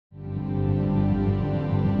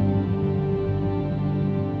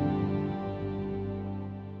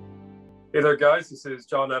Hey there, guys. This is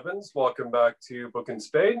John Evans. Welcome back to Book and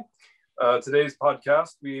Spade. Today's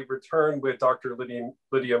podcast, we return with Dr.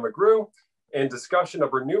 Lydia McGrew in discussion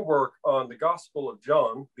of her new work on the Gospel of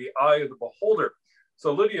John, the Eye of the Beholder.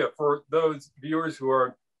 So Lydia, for those viewers who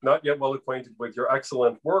are not yet well acquainted with your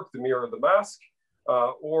excellent work, The Mirror of the Mask,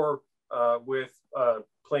 or with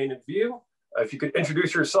Plain in View, if you could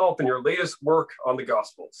introduce yourself and your latest work on the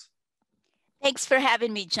Gospels. Thanks for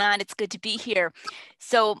having me, John. It's good to be here.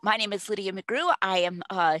 So my name is Lydia McGrew. I am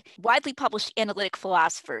a widely published analytic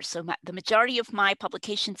philosopher. So the majority of my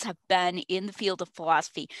publications have been in the field of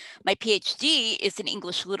philosophy. My PhD is in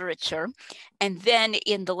English literature. And then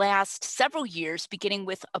in the last several years, beginning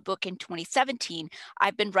with a book in 2017,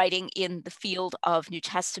 I've been writing in the field of New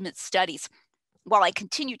Testament studies, while I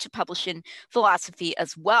continue to publish in philosophy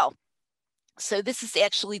as well. So this is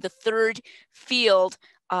actually the third field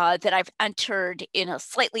that I've entered in a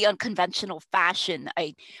slightly unconventional fashion.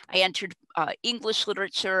 I entered English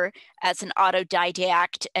literature as an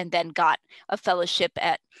autodidact and then got a fellowship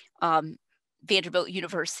at Vanderbilt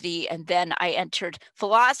University. And then I entered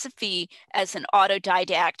philosophy as an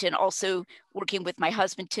autodidact and also working with my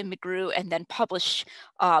husband, Tim McGrew, and then published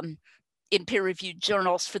in peer-reviewed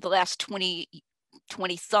journals for the last 20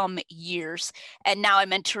 some years. And now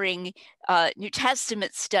I'm entering New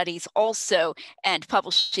Testament studies also and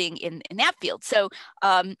publishing in that field. So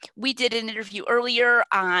we did an interview earlier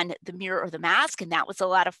on The Mirror of the Mask, and that was a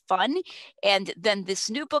lot of fun. And then this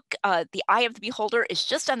new book, The Eye of the Beholder, is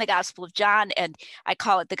just on the Gospel of John, and I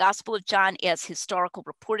call it the Gospel of John as historical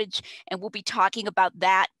reportage. And we'll be talking about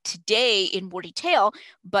that today in more detail,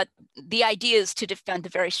 but the idea is to defend the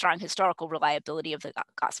very strong historical reliability of the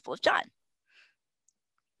Gospel of John.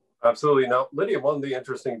 Absolutely. Now, Lydia, one of the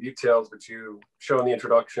interesting details which you show in the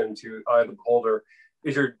introduction to Eye of the Beholder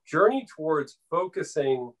is your journey towards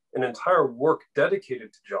focusing an entire work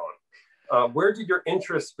dedicated to John. Where did your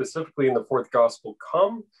interest specifically in the fourth gospel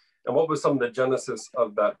come, and what was some of the genesis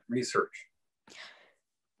of that research?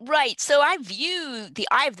 Right. So I view The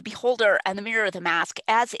Eye of the Beholder and The Mirror of the Mask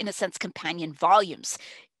as, in a sense, companion volumes.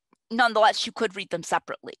 Nonetheless, you could read them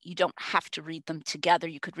separately. You don't have to read them together.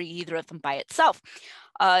 You could read either of them by itself.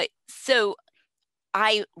 So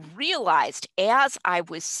I realized as I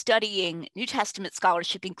was studying New Testament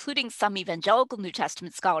scholarship, including some evangelical New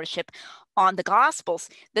Testament scholarship on the Gospels,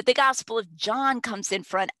 that the Gospel of John comes in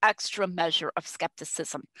for an extra measure of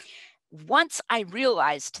skepticism. Once I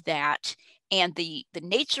realized that, and the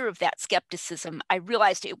nature of that skepticism, I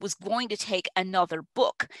realized it was going to take another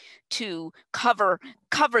book to cover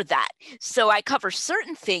that. So I cover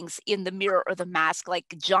certain things in The Mirror or the Mask,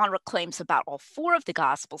 like genre claims about all four of the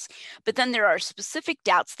Gospels, but then there are specific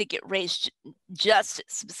doubts that get raised just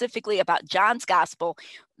specifically about John's Gospel,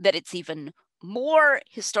 that it's even more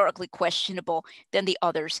historically questionable than the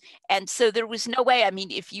others. And so there was no way, I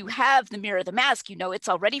mean, if you have The Mirror of the Mask, you know, it's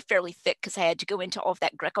already fairly thick because I had to go into all of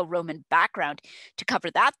that Greco-Roman background to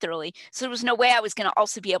cover that thoroughly. So there was no way I was going to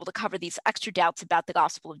also be able to cover these extra doubts about the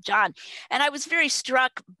Gospel of John. And I was very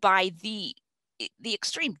struck by the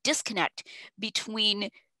extreme disconnect between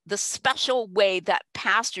the special way that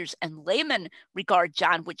pastors and laymen regard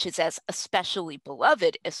John, which is as especially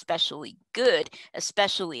beloved, especially good,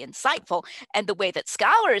 especially insightful, and the way that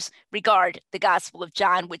scholars regard the Gospel of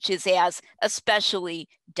John, which is as especially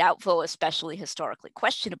doubtful, especially historically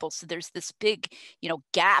questionable. So there's this big,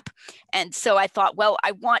 gap. And so I thought, well,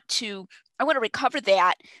 I want to recover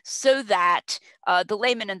that so that the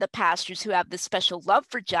laymen and the pastors who have this special love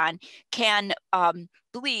for John can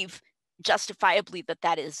believe justifiably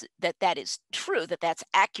that is true, that's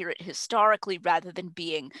accurate historically, rather than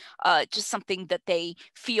being just something that they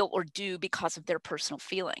feel or do because of their personal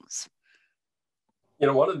feelings.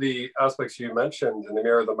 One of the aspects you mentioned in The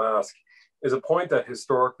Mirror of the Mask is a point that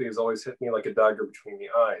historically has always hit me like a dagger between the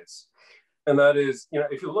eyes. And that is,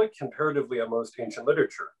 if you look comparatively at most ancient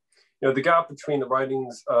literature, the gap between the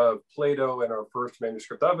writings of Plato and our first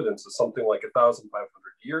manuscript evidence is something like 1,500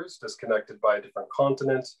 years, disconnected by a different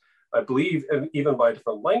continent, I believe, even by a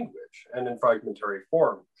different language and in fragmentary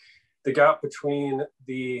form. The gap between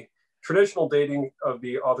the traditional dating of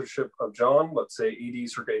the authorship of John, let's say AD,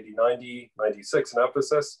 circa AD 90, 96 in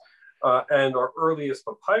Ephesus, and our earliest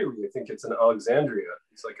papyri, I think it's in Alexandria,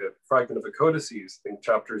 it's like a fragment of the codices, I think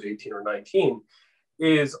chapters 18 or 19,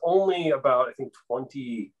 is only about, I think,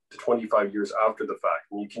 20 to 25 years after the fact.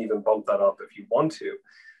 And you can even bump that up if you want to.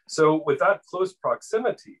 So with that close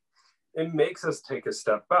proximity, it makes us take a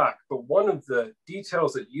step back. But one of the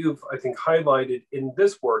details that you've, I think, highlighted in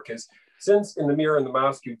this work is, since in The Mirror and the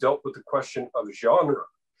Mask, you dealt with the question of genre,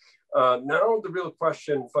 Now the real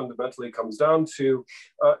question fundamentally comes down to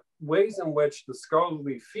ways in which the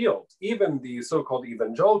scholarly field, even the so-called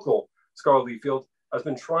evangelical scholarly field, has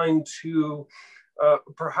been trying to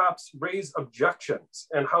perhaps raise objections,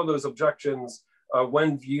 and how those objections,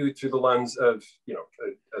 when viewed through the lens of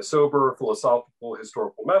a sober philosophical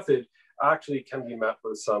historical method, actually can be met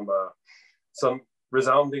with some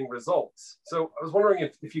resounding results. So I was wondering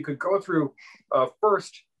if you could go through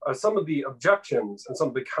first some of the objections and some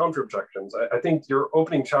of the counter objections. I think your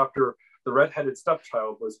opening chapter, The Red-Headed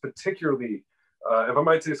Stepchild, was particularly, if I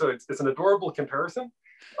might say so, it's an adorable comparison.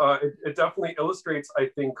 It definitely illustrates, I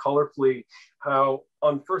think, colorfully how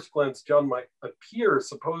on first glance John might appear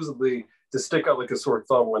supposedly to stick out like a sore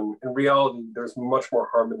thumb, when in reality there's much more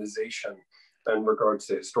harmonization in regards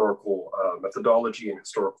to historical methodology and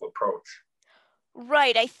historical approach.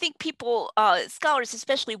 Right. I think people, scholars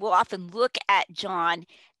especially, will often look at John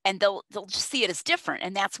and they'll just see it as different.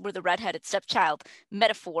 And that's where the red-headed stepchild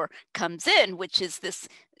metaphor comes in, which is this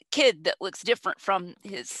kid that looks different from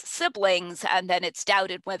his siblings, and then it's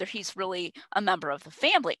doubted whether he's really a member of the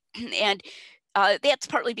family. And that's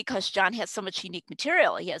partly because John has so much unique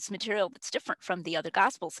material. He has material that's different from the other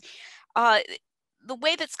Gospels. The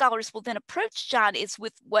way that scholars will then approach John is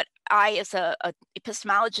with what I, as a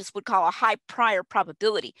epistemologist, would call a high prior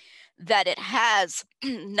probability, that it has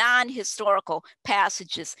non-historical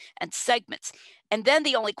passages and segments. And then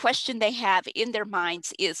the only question they have in their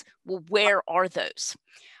minds is, well, where are those?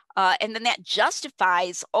 And then that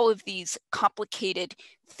justifies all of these complicated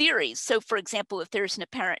theories. So, for example, if there's an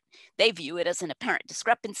apparent, they view it as an apparent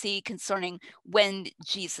discrepancy concerning when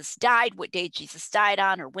Jesus died, what day Jesus died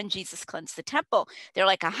on, or when Jesus cleansed the temple. They're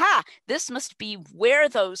like, aha, this must be where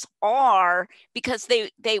those are, because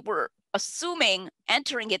they were assuming,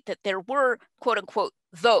 entering it, that there were, quote unquote,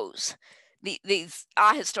 these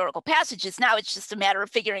historical passages. Now it's just a matter of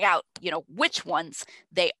figuring out, which ones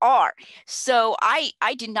they are. So I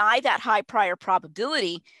deny that high prior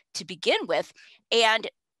probability to begin with, and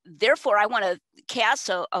therefore I want to cast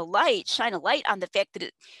shine a light on the fact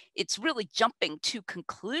that it's really jumping to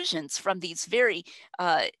conclusions from these very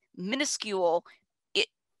minuscule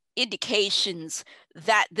indications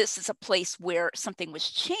that this is a place where something was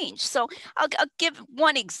changed. So I'll give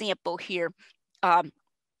one example here.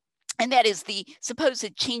 And that is the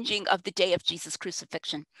supposed changing of the day of Jesus'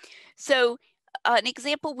 crucifixion. So an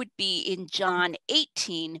example would be in John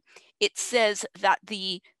 18. It says that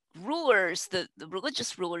the rulers, the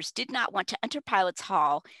religious rulers, did not want to enter Pilate's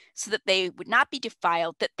hall so that they would not be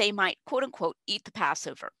defiled, that they might, quote unquote, eat the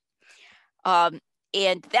Passover. And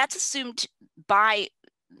that's assumed by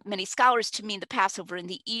many scholars to mean the Passover in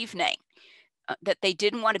the evening. That they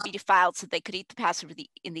didn't want to be defiled so they could eat the Passover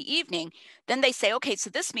in the evening. Then they say, okay, so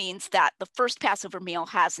this means that the first Passover meal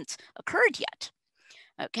hasn't occurred yet.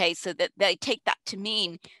 Okay, so that they take that to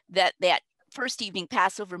mean that that first evening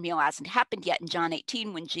Passover meal hasn't happened yet in John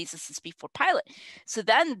 18 when Jesus is before Pilate. So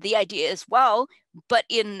then the idea is, well, but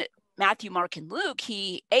in Matthew, Mark, and Luke,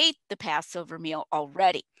 he ate the Passover meal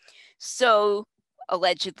already. So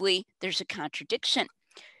allegedly, there's a contradiction.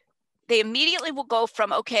 They immediately will go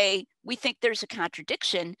from, okay, we think there's a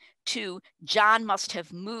contradiction, to John must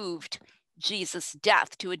have moved Jesus'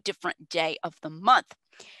 death to a different day of the month.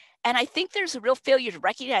 And I think there's a real failure to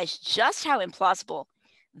recognize just how implausible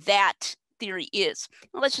that theory is.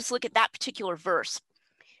 Well, let's just look at that particular verse.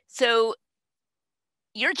 So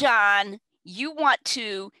you're John, you want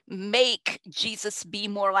to make Jesus be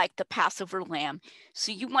more like the Passover lamb.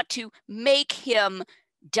 So you want to make him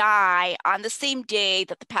die on the same day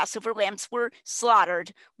that the Passover lambs were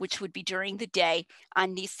slaughtered, which would be during the day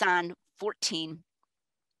on Nisan 14.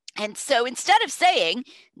 And so instead of saying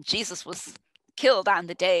Jesus was killed on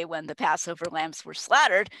the day when the Passover lambs were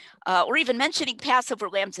slaughtered, or even mentioning Passover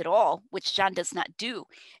lambs at all, which John does not do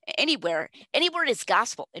anywhere in his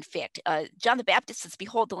gospel. In fact, John the Baptist says,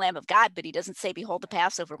 behold the Lamb of God, but he doesn't say, behold the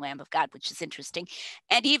Passover Lamb of God, which is interesting.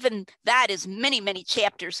 And even that is many, many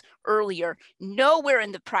chapters earlier. Nowhere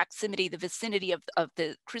in the proximity, the vicinity of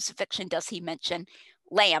the crucifixion does he mention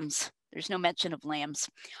lambs. There's no mention of lambs.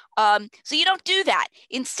 So you don't do that.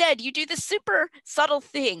 Instead, you do this super subtle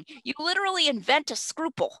thing. You literally invent a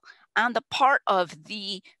scruple on the part of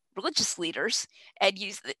the religious leaders, and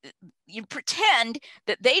you pretend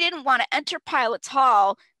that they didn't want to enter Pilate's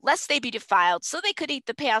hall lest they be defiled so they could eat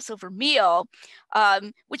the Passover meal,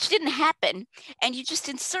 which didn't happen. And you just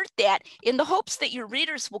insert that in the hopes that your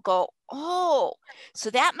readers will go, oh, so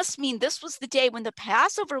that must mean this was the day when the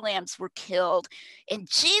Passover lambs were killed, and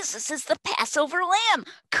Jesus is the Passover lamb.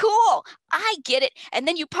 Cool, I get it. And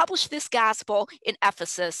then you publish this gospel in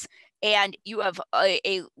Ephesus, and you have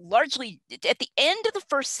a largely at the end of the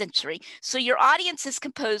first century. So your audience is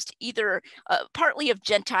composed either partly of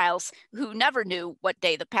Gentiles who never knew what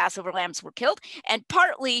day the Passover lambs were killed, and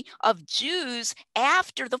partly of Jews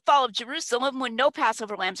after the fall of Jerusalem when no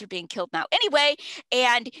Passover lambs are being killed now anyway,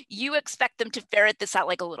 and you expect them to ferret this out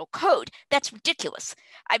like a little code. That's ridiculous.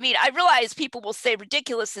 I mean, I realize people will say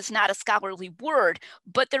ridiculous is not a scholarly word,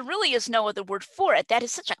 but there really is no other word for it. That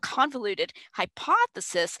is such a convoluted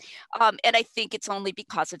hypothesis, and I think it's only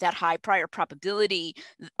because of that high prior probability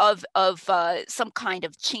of some kind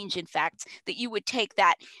of change in facts that you would take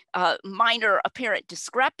that minor apparent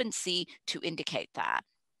discrepancy to indicate that.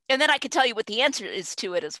 And then I could tell you what the answer is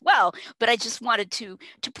to it as well, but I just wanted to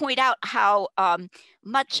point out how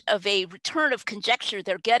much of a return of conjecture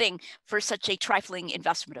they're getting for such a trifling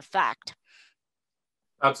investment of fact.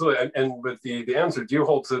 Absolutely, and with the answer, do you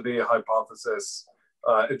hold to the hypothesis?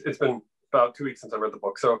 It's been about 2 weeks since I read the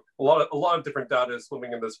book, so a lot of different data is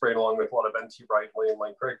swimming in this brain, along with a lot of N.T. Wright and William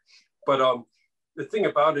Lane Craig. But the thing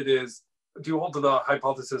about it is, do you hold to the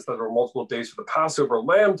hypothesis that there were multiple days for the Passover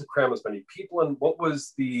lamb to cram as many people in? What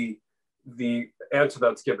was the answer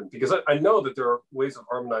that's given? Because I know that there are ways of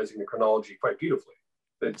harmonizing the chronology quite beautifully.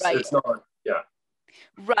 It's not, yeah.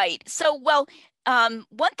 Right. So, well,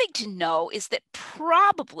 one thing to know is that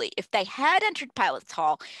probably if they had entered Pilate's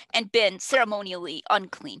hall and been ceremonially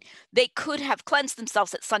unclean, they could have cleansed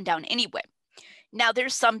themselves at sundown anyway. Now,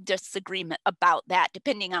 there's some disagreement about that,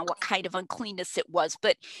 depending on what kind of uncleanness it was,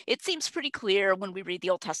 but it seems pretty clear when we read the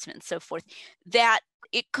Old Testament and so forth that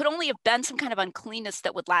it could only have been some kind of uncleanness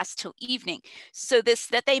that would last till evening. So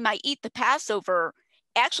that they might eat the Passover,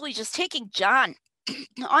 actually just taking John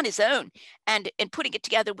on his own and putting it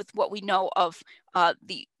together with what we know of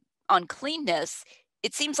the uncleanness,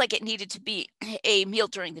 it seems like it needed to be a meal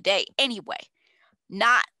during the day anyway,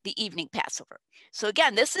 not the evening Passover. So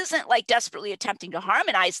again, this isn't like desperately attempting to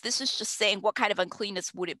harmonize. This is just saying what kind of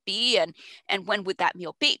uncleanness would it be and when would that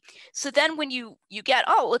meal be? So then when you get,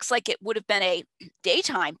 oh, it looks like it would have been a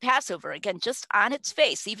daytime Passover, again, just on its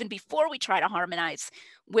face, even before we try to harmonize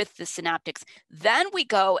with the synoptics, then we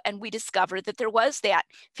go and we discover that there was that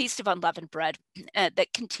Feast of Unleavened Bread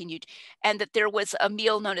that continued, and that there was a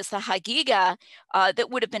meal known as the Hagigah that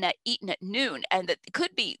would have been eaten at noon, and that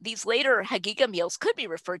could be, these later Hagigah meals could be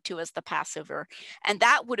referred to as the Passover, and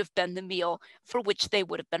that would have been the meal for which they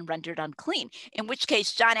would have been rendered unclean, in which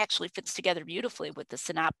case John actually fits together beautifully with the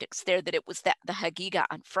synoptics there, that it was the Hagigah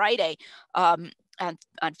on Friday, on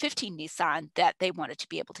 15 Nisan, that they wanted to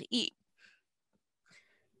be able to eat.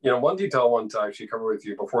 You know, one detail I want to actually cover with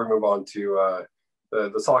you before we move on to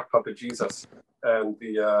the sock puppet Jesus and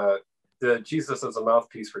the Jesus as a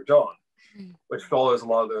mouthpiece for John, which follows a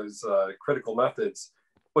lot of those critical methods.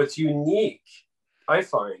 What's unique, I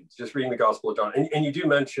find, just reading the Gospel of John, and you do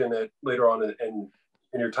mention it later on in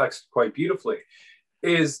your text quite beautifully,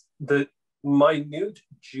 is the minute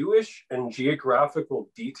Jewish and geographical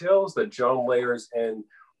details that John layers in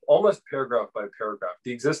almost paragraph by paragraph.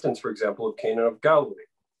 The existence, for example, of Canaan of Galilee,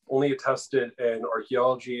 only attested in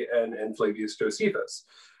archaeology and in Flavius Josephus.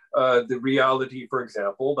 The reality, for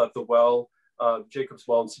example, that the well, Jacob's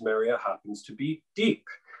well in Samaria, happens to be deep.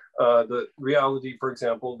 The reality, for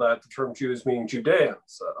example, that the term Jews meaning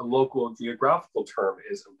Judeans, a local geographical term,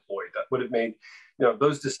 is employed. That would have made,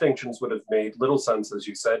 those distinctions would have made little sense, as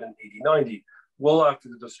you said, in AD 90, well after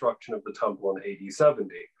the destruction of the temple in AD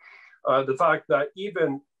 70. The fact that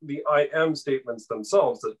even the I am statements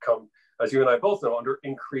themselves that come, as you and I both know, under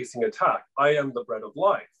increasing attack. I am the bread of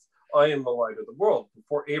life. I am the light of the world.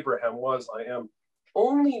 Before Abraham was, I am,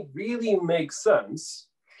 only really makes sense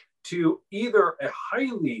to either a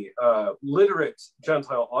highly literate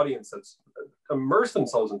Gentile audience that's immersed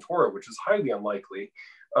themselves in Torah, which is highly unlikely,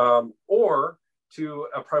 or to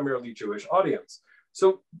a primarily Jewish audience.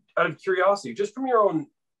 So out of curiosity, just from your own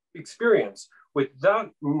experience, with that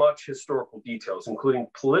much historical details, including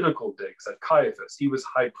political digs at Caiaphas, he was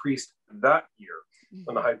high priest that year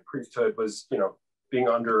when the high priesthood was, being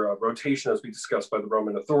under rotation, as we discussed, by the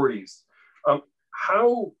Roman authorities.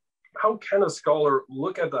 How can a scholar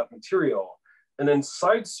look at that material and then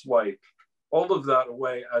sideswipe all of that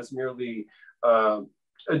away as merely a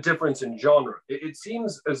difference in genre? It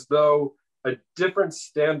seems as though a different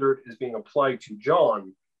standard is being applied to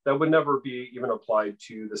John that would never be even applied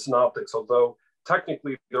to the synoptics, although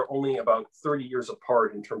technically they're only about 30 years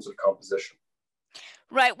apart in terms of composition.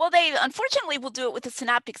 Right. Well, they unfortunately will do it with the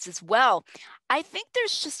synoptics as well. I think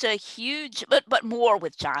there's just a huge, but more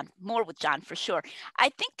with John for sure. I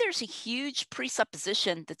think there's a huge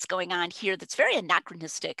presupposition that's going on here that's very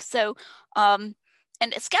anachronistic. So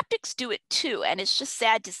and skeptics do it too, and it's just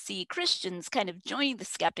sad to see Christians kind of joining the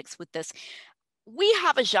skeptics with this. We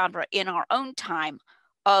have a genre in our own time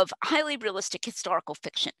of highly realistic historical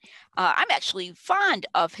fiction. I'm actually fond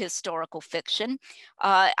of historical fiction.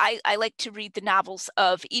 I like to read the novels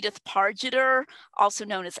of Edith Pargeter, also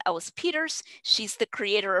known as Ellis Peters. She's the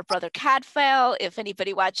creator of Brother Cadfael. If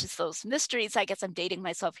anybody watches those mysteries, I guess I'm dating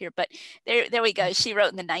myself here, but there we go. She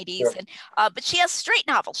wrote in the 90s. Yeah. And but she has straight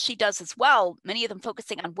novels she does as well, many of them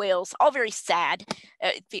focusing on Wales, all very sad.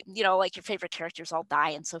 Like your favorite characters all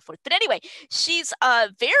die and so forth. But anyway, she's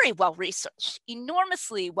very well researched,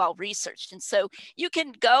 enormously well researched. And so you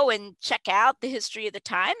can go and check out the history of the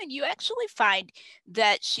time, and you actually find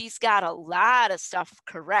that she's got a lot of stuff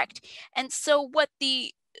correct. And so what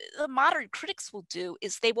the modern critics will do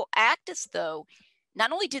is they will act as though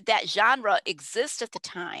not only did that genre exist at the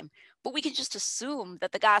time, but we can just assume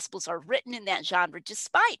that the Gospels are written in that genre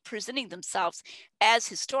despite presenting themselves as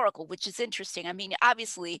historical, which is interesting. I mean,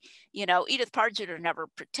 obviously, Edith Pargeter never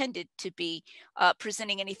pretended to be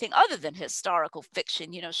presenting anything other than historical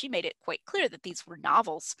fiction. She made it quite clear that these were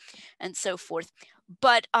novels and so forth.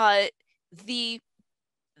 But the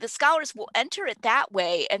scholars will enter it that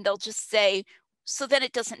way, and they'll just say, so then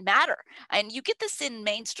it doesn't matter. And you get this in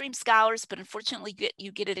mainstream scholars, but unfortunately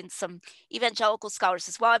you get it in some evangelical scholars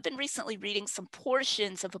as well. I've been recently reading some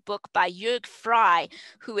portions of a book by Jörg Frey,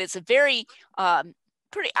 who is a very I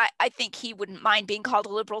think he wouldn't mind being called a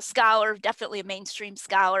liberal scholar, definitely a mainstream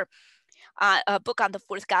scholar. A book on the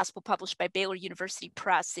fourth gospel published by Baylor University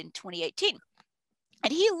Press in 2018.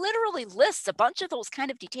 And he literally lists a bunch of those kind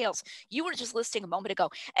of details you were just listing a moment ago.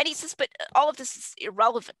 And he says, but all of this is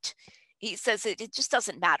irrelevant. He says it just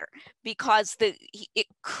doesn't matter because it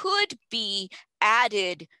could be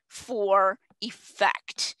added for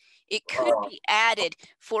effect. It could be added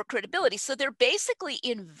for credibility. So they're basically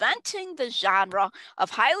inventing the genre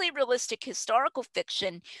of highly realistic historical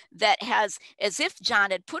fiction that has, as if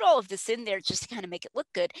John had put all of this in there just to kind of make it look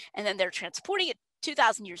good, and then they're transporting it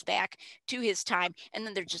 2,000 years back to his time, and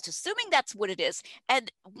then they're just assuming that's what it is.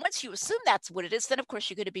 And once you assume that's what it is, then of course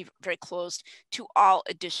you're going to be very closed to all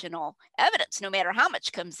additional evidence. No matter how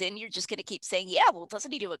much comes in, you're just going to keep saying, yeah, well,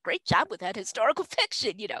 doesn't he do a great job with that historical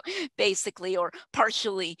fiction, basically, or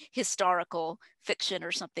partially historical fiction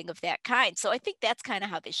or something of that kind. So I think that's kind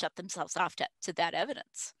of how they shut themselves off to that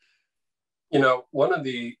evidence. One of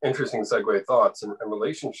the interesting segue thoughts in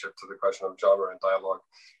relationship to the question of genre and dialogue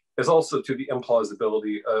is also to the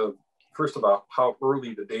implausibility of, first of all, how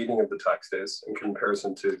early the dating of the text is in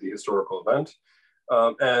comparison to the historical event.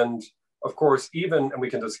 And of course, and we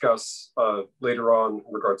can discuss later on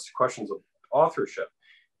in regards to questions of authorship,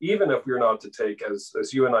 even if we're not to take,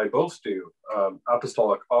 as you and I both do,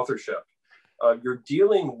 apostolic authorship, you're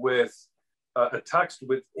dealing with a text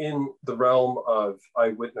within the realm of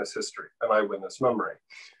eyewitness history and eyewitness memory.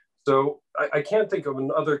 So I can't think of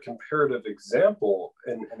another comparative example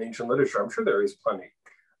in ancient literature, I'm sure there is plenty,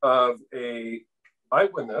 of a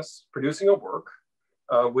eyewitness producing a work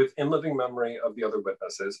with in-living memory of the other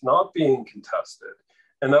witnesses, not being contested,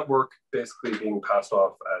 and that work basically being passed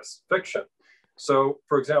off as fiction. So,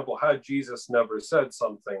 for example, had Jesus never said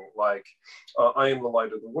something like, I am the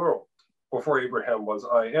light of the world, before Abraham was,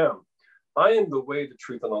 I am the way, the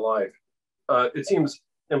truth, and the life. It seems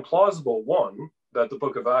implausible, one, that the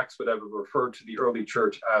book of Acts would ever refer to the early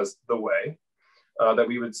church as the way, that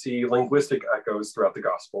we would see linguistic echoes throughout the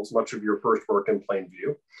Gospels, much of your first work in plain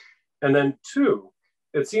view. And then two,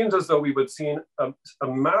 it seems as though we would see a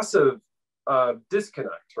massive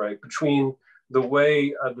disconnect, right, between the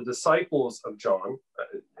way the disciples of John,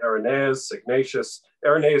 Irenaeus, Ignatius,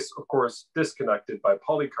 Irenaeus, of course, disconnected by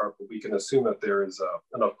Polycarp, but we can assume that there is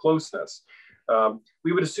enough closeness.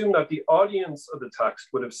 We would assume that the audience of the text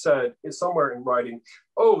would have said somewhere in writing,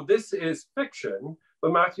 oh, this is fiction,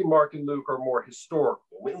 but Matthew, Mark, and Luke are more historical.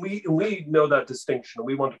 We know that distinction, and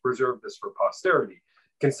we want to preserve this for posterity,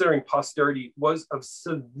 considering posterity was of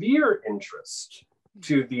severe interest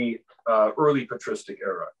to the early patristic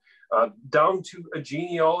era, down to a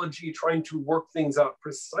genealogy trying to work things out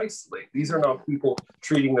precisely. These are not people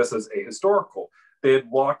treating this as ahistorical. They had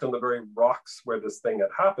walked on the very rocks where this thing had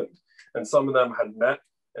happened. And some of them had met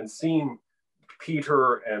and seen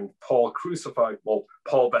Peter and Paul crucified, well,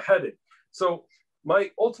 Paul beheaded. So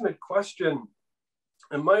my ultimate question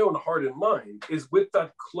in my own heart and mind is with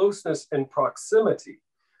that closeness and proximity,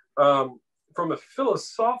 from a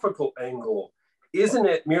philosophical angle, isn't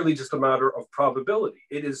it merely just a matter of probability?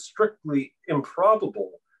 It is strictly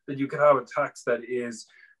improbable that you could have a text that is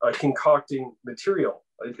concocting material.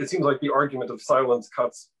 It seems like the argument of silence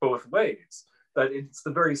cuts both ways, that it's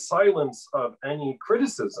the very silence of any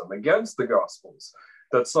criticism against the Gospels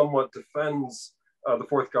that somewhat defends the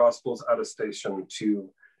fourth gospel's attestation to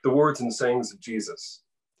the words and sayings of Jesus.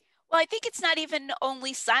 Well, I think it's not even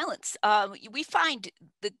only silence. We find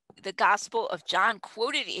the Gospel of John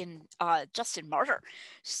quoted in Justin Martyr.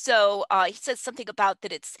 So he says something about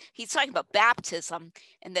that he's talking about baptism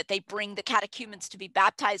and that they bring the catechumens to be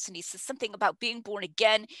baptized. And he says something about being born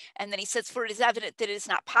again. And then he says, for it is evident that it is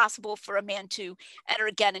not possible for a man to enter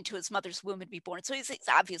again into his mother's womb and be born. So he's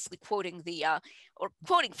obviously quoting or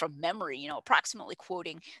quoting from memory, approximately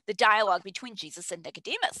quoting the dialogue between Jesus and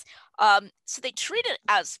Nicodemus. So they treat it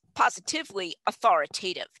as positively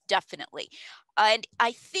authoritative, definitely. And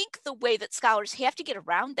I think the way that scholars have to get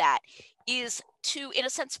around that is to, in a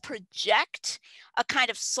sense, project a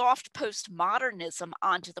kind of soft postmodernism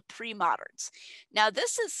onto the pre-moderns. Now,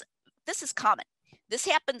 this is common. This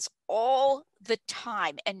happens all the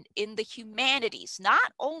time, and in the humanities,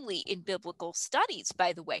 not only in biblical studies,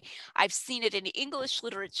 by the way. I've seen it in English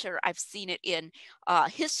literature. I've seen it in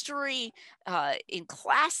history, in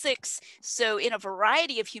classics. So in a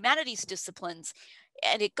variety of humanities disciplines,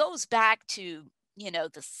 and it goes back to,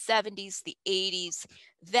 the 70s, the 80s,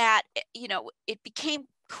 that, it became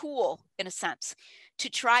cool, in a sense, to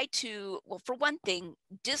try to, well, for one thing,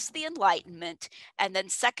 diss the Enlightenment, and then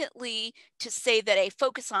secondly, to say that a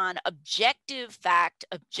focus on objective fact,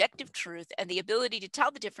 objective truth, and the ability to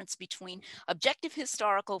tell the difference between objective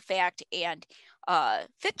historical fact and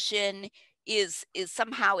fiction is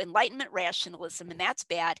somehow Enlightenment rationalism, and that's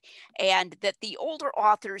bad, and that the older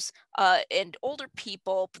authors and older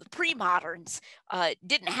people, the pre-moderns,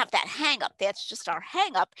 didn't have that hang-up. That's just our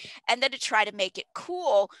hang-up. And then to try to make it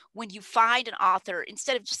cool when you find an author,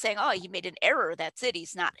 instead of just saying, oh, he made an error, that's it,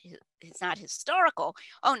 he's not historical.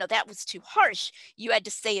 Oh no, that was too harsh. You had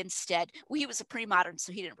to say instead, well, he was a pre-modern,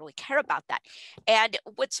 so he didn't really care about that. And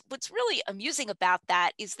what's really amusing about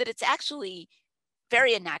that is that it's actually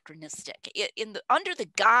very anachronistic. Under the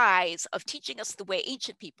guise of teaching us the way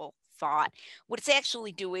ancient people thought, what it's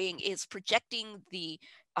actually doing is projecting the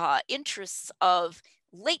interests of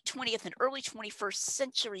late 20th and early 21st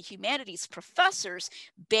century humanities professors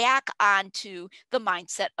back onto the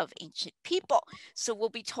mindset of ancient people. So we'll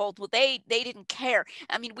be told, well, they didn't care.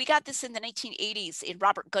 I mean, we got this in the 1980s in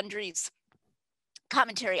Robert Gundry's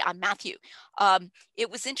commentary on Matthew. It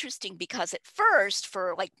was interesting because at first,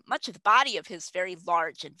 for like much of the body of his very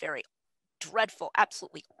large and very dreadful,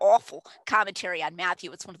 absolutely awful commentary on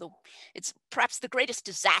Matthew, it's perhaps the greatest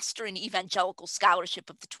disaster in evangelical scholarship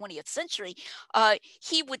of the 20th century.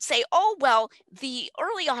 He would say, oh, well, the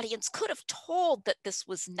early audience could have told that this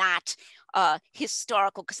was not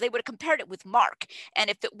historical, because they would have compared it with Mark. And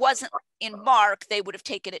if it wasn't in Mark, they would have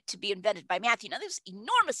taken it to be invented by Matthew. Now, this is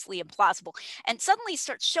enormously implausible. And suddenly he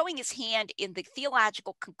starts showing his hand in the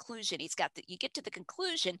theological conclusion. You get to the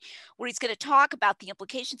conclusion where he's going to talk about the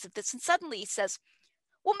implications of this. And suddenly he says,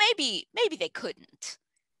 well, maybe they couldn't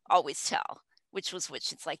always tell which was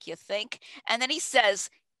which. It's like, you think? And then he says,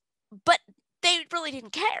 but they really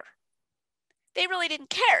didn't care. They really didn't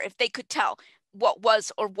care if they could tell what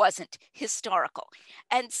was or wasn't historical.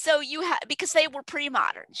 And so because they were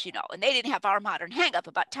pre-moderns, and they didn't have our modern hang-up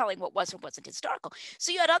about telling what was or wasn't historical.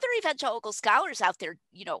 So you had other evangelical scholars out there,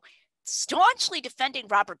 staunchly defending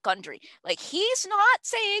Robert Gundry. Like, he's not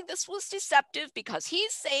saying this was deceptive because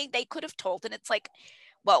he's saying they could have told. And it's like,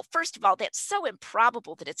 well, first of all, that's so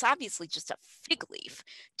improbable that it's obviously just a fig leaf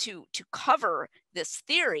to cover this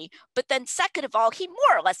theory. But then second of all, he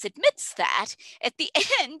more or less admits that at the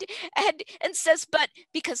end and says, but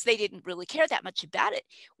because they didn't really care that much about it.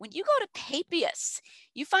 When you go to Papias,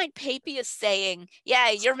 you find Papias saying,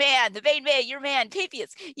 yeah, your man, the main man, your man,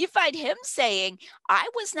 Papias. You find him saying, I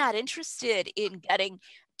was not interested in getting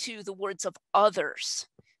to the words of others,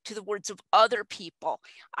 to the words of other people.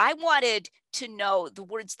 I wanted to know the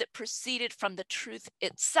words that proceeded from the truth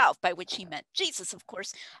itself, by which he meant Jesus, of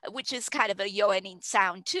course, which is kind of a Johannine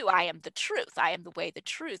sound too. I am the truth. I am the way, the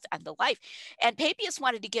truth, and the life. And Papias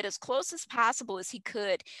wanted to get as close as possible as he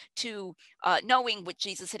could to knowing what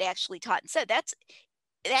Jesus had actually taught and said.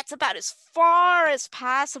 That's about as far as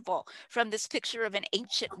possible from this picture of an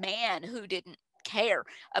ancient man who didn't care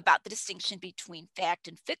about the distinction between fact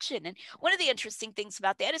and fiction. And one of the interesting things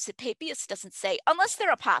about that is that Papias doesn't say, unless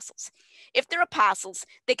they're apostles. If they're apostles,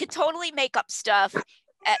 they could totally make up stuff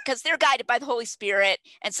because they're guided by the Holy Spirit.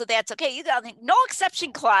 And so that's okay. You got no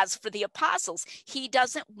exception clause for the apostles. He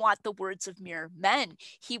doesn't want the words of mere men.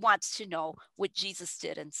 He wants to know what Jesus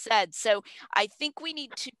did and said. So I think we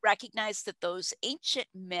need to recognize that those ancient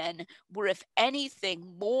men were, if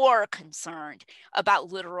anything, more concerned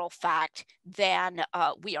about literal fact than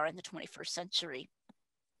we are in the 21st century.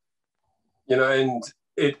 And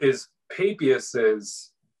it is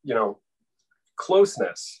Papias's,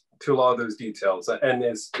 closeness to a lot of those details and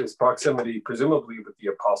his proximity, presumably with the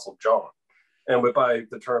Apostle John. And by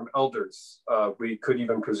the term elders, we could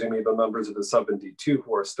even presume even members of the 72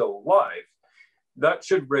 who are still alive. That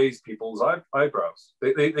should raise people's eyebrows.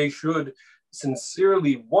 They should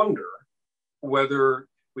sincerely wonder whether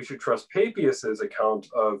we should trust Papias's account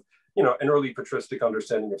of, an early patristic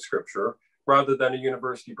understanding of Scripture, rather than a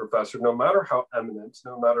university professor, no matter how eminent,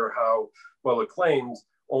 no matter how well acclaimed,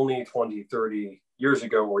 only 20, 30 years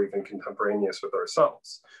ago, or even contemporaneous with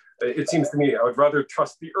ourselves. It seems to me I would rather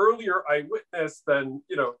trust the earlier eyewitness than,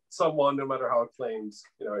 someone, no matter how acclaimed,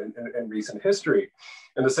 in recent history.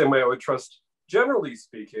 In the same way, I would trust, generally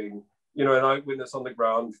speaking, an eyewitness on the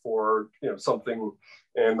ground for, something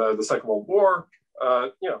in the Second World War,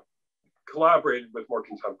 collaborated with more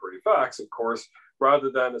contemporary facts, of course,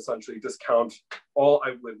 rather than essentially discount all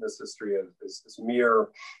eyewitness history as mere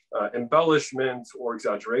embellishment or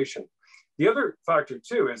exaggeration. The other factor,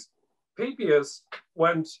 too, is Papias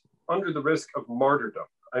went under the risk of martyrdom.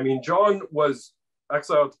 I mean, John was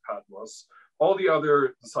exiled to Patmos. All the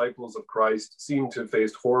other disciples of Christ seemed to have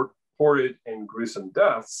faced horrid and gruesome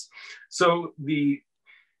deaths. So the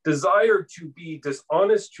desire to be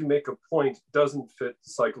dishonest to make a point doesn't fit the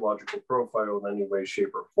psychological profile in any way,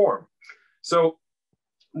 shape, or form. So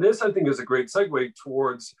this, I think, is a great segue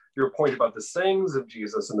towards your point about the sayings of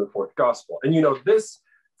Jesus in the fourth gospel. And this,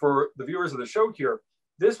 for the viewers of the show here,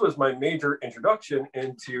 this was my major introduction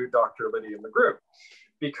into Dr. Lydia McGrew,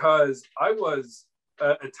 because I was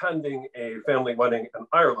attending a family wedding in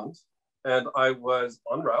Ireland, and I was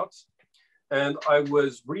en route, and I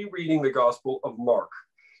was rereading the Gospel of Mark.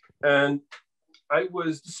 And I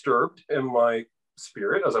was disturbed in my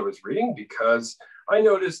spirit as I was reading, because I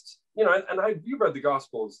noticed, and I reread the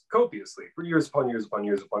Gospels copiously for years upon years upon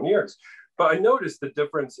years upon years. But I noticed the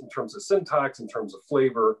difference in terms of syntax, in terms of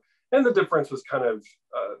flavor, and the difference was kind of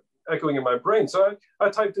echoing in my brain. So I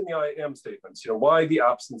typed in the I am statements, why the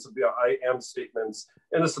absence of the I am statements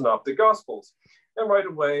in the Synoptic Gospels? And right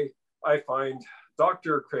away, I find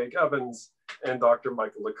Dr. Craig Evans and Dr.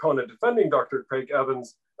 Michael Licona defending Dr. Craig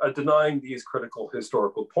Evans, denying these critical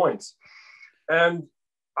historical points. And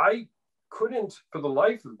I couldn't, for the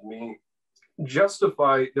life of me,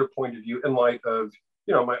 justify their point of view in light of,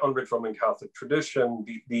 my unrich Roman Catholic tradition,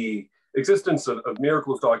 the existence of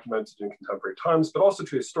miracles documented in contemporary times, but also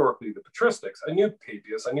to historically the patristics. I knew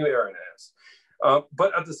Papias, I knew Irenaeus.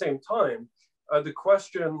 But at the same time, the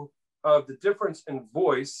question of the difference in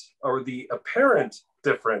voice, or the apparent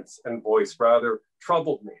difference in voice rather,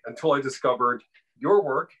 troubled me until I discovered your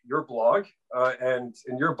work, your blog, and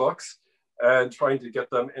in your books, and trying to get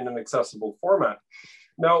them in an accessible format.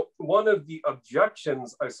 Now, one of the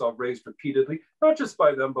objections I saw raised repeatedly, not just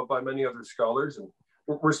by them, but by many other scholars, and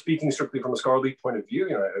we're speaking strictly from a scholarly point of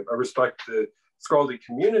view, I respect the scholarly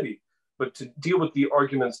community, but to deal with the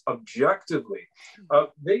arguments objectively,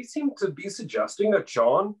 they seem to be suggesting that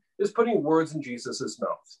John is putting words in Jesus's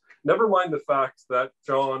mouth. Never mind the fact that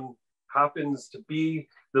John happens to be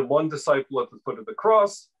the one disciple at the foot of the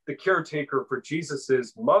cross, the caretaker for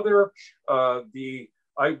Jesus's mother, the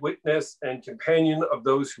eyewitness and companion of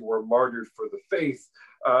those who were martyred for the faith,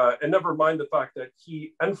 and never mind the fact that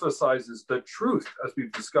he emphasizes the truth, as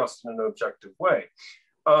we've discussed, in an objective way.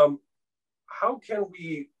 How can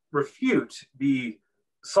we refute the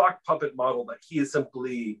sock puppet model that he is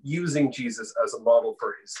simply using Jesus as a model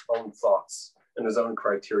for his own thoughts and his own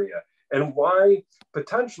criteria? And why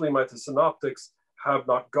potentially might the synoptics have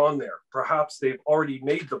not gone there? Perhaps they've already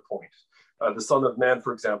made the point. The Son of Man,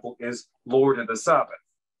 for example, is Lord of the Sabbath.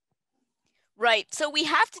 Right. So we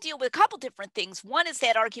have to deal with a couple different things. One is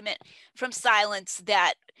that argument from silence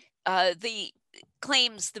that the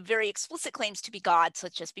claims, the very explicit claims to be God,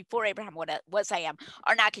 such as before Abraham was I am,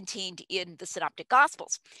 are not contained in the Synoptic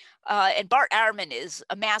Gospels. And Bart Ehrman is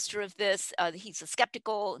a master of this. He's a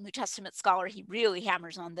skeptical New Testament scholar. He really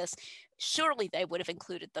hammers on this. Surely they would have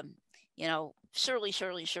included them, surely,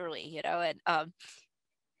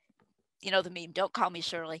 and the meme, don't call me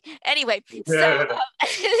Shirley. Anyway, so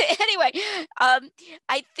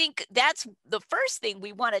I think that's the first thing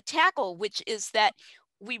we want to tackle, which is that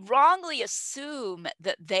we wrongly assume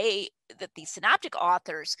that the synoptic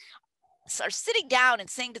authors are sitting down and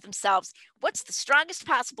saying to themselves, what's the strongest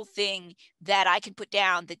possible thing that I can put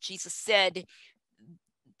down that Jesus said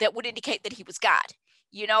that would indicate that he was God?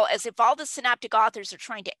 As if all the synoptic authors are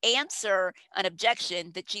trying to answer an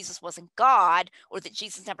objection that Jesus wasn't God, or that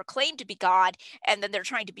Jesus never claimed to be God, and then they're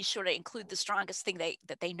trying to be sure to include the strongest thing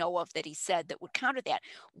that they know of that he said that would counter that.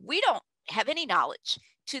 We don't have any knowledge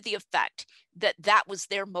to the effect that that was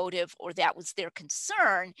their motive or that was their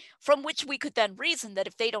concern, from which we could then reason that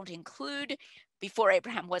if they don't include before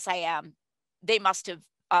Abraham was I am, they must have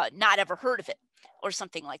not ever heard of it or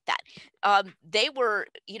something like that. They were,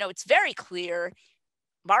 it's very clear.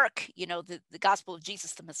 Mark, the Gospel of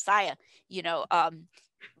Jesus, the Messiah,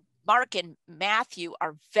 Mark and Matthew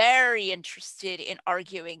are very interested in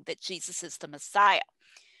arguing that Jesus is the Messiah.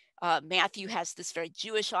 Matthew has this very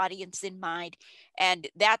Jewish audience in mind, and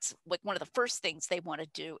that's like one of the first things they want to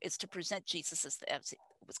do is to present Jesus as it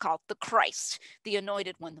was called the Christ, the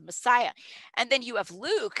anointed one, the Messiah. And then you have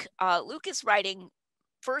Luke. Luke is writing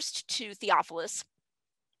first to Theophilus,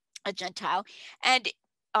 a Gentile, and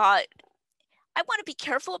I want to be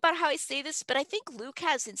careful about how I say this, but I think Luke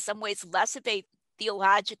has in some ways less of a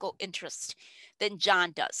theological interest than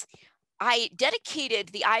John does. I dedicated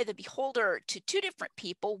The Eye of the Beholder to two different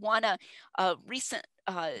people, one a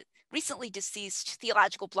recently deceased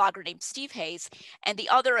theological blogger named Steve Hayes, and the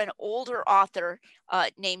other an older author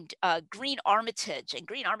named Green Armitage. And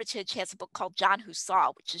Green Armitage has a book called John Who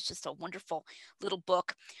Saw, which is just a wonderful little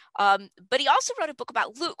book. But he also wrote a book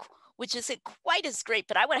about Luke, which isn't quite as great,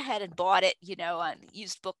 but I went ahead and bought it, on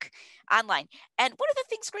used book online. And one of the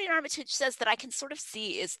things Green Armitage says that I can sort of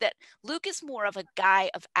see is that Luke is more of a guy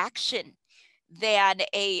of action than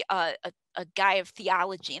a guy of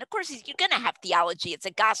theology. And of course, you're going to have theology. It's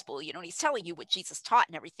a gospel, and he's telling you what Jesus taught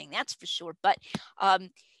and everything, that's for sure. But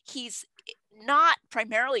he's not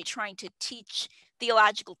primarily trying to teach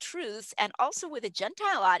theological truths. And also with a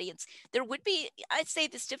Gentile audience, there would be, I'd say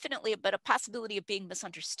this definitely, but a possibility of being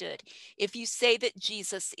misunderstood. If you say that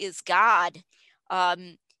Jesus is God,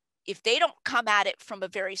 if they don't come at it from a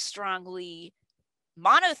very strongly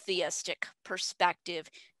monotheistic perspective,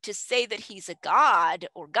 to say that he's a god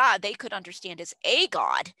or God, they could understand as a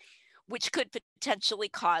god, which could potentially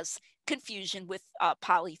cause confusion with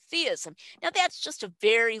polytheism. Now, that's just a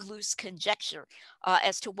very loose conjecture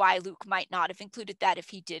as to why Luke might not have included that if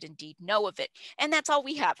he did indeed know of it. And that's all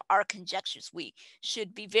we have, our conjectures. We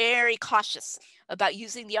should be very cautious about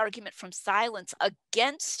using the argument from silence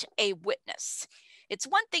against a witness. It's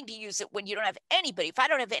one thing to use it when you don't have anybody. If I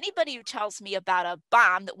don't have anybody who tells me about a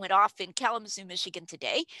bomb that went off in Kalamazoo, Michigan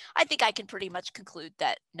today, I think I can pretty much conclude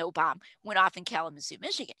that no bomb went off in Kalamazoo,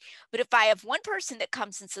 Michigan. But if I have one person that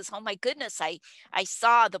comes and says, oh my goodness, I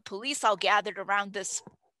saw the police all gathered around this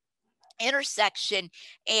intersection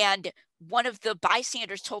and one of the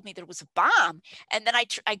bystanders told me there was a bomb, and then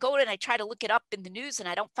I go and I try to look it up in the news and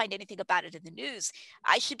I don't find anything about it in the news,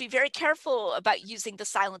 I should be very careful about using the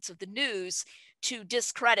silence of the news to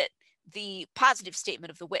discredit the positive statement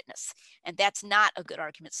of the witness. And that's not a good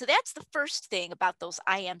argument. So that's the first thing about those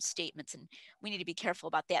I am statements, and we need to be careful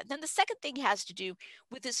about that. And then the second thing has to do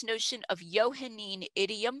with this notion of Johannine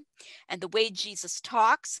idiom and the way Jesus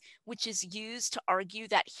talks, which is used to argue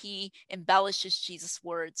that he embellishes Jesus'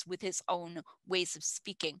 words with his own ways of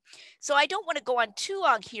speaking. So I don't want to go on too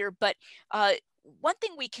long here, but one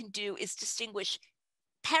thing we can do is distinguish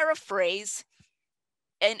paraphrase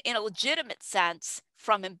in a legitimate sense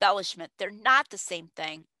from embellishment. They're not the same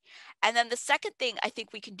thing. And then the second thing I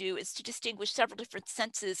think we can do is to distinguish several different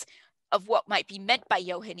senses of what might be meant by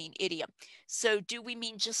Johannine idiom. So do we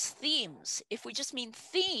mean just themes? If we just mean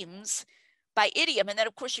themes by idiom, and then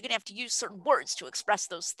of course you're going to have to use certain words to express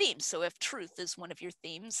those themes. So if truth is one of your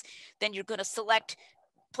themes, then you're going to select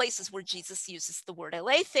places where Jesus uses the word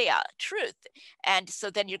aletheia, truth. And so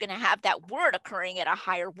then you're going to have that word occurring at a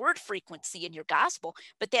higher word frequency in your gospel,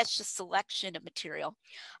 but that's just selection of material.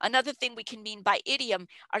 Another thing we can mean by idiom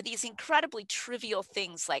are these incredibly trivial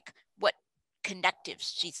things like what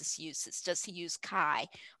connectives Jesus uses. Does he use kai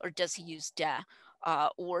or does he use de?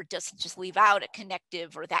 Or does he just leave out a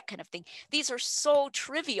connective or that kind of thing? These are so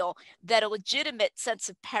trivial that a legitimate sense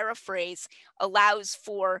of paraphrase allows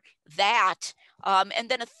for that. And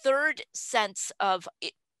then a third sense of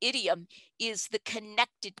idiom is the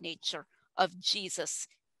connected nature of Jesus'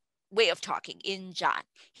 way of talking in John.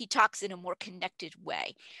 He talks in a more connected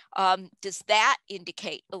way. Does that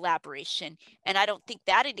indicate elaboration? And I don't think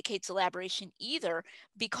that indicates elaboration either,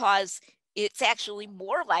 because it's actually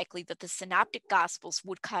more likely that the synoptic gospels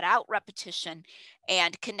would cut out repetition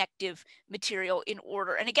and connective material in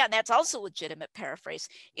order, and again, that's also legitimate paraphrase,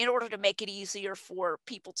 in order to make it easier for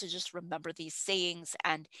people to just remember these sayings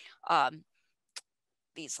and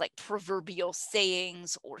these like proverbial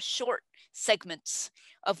sayings or short segments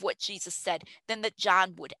of what Jesus said, then that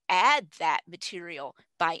John would add that material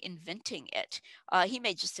by inventing it. He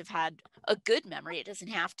may just have had a good memory. It doesn't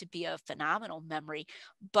have to be a phenomenal memory,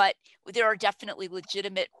 but there are definitely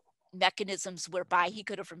legitimate mechanisms whereby he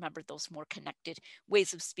could have remembered those more connected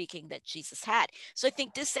ways of speaking that Jesus had. So I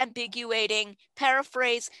think disambiguating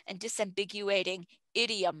paraphrase and disambiguating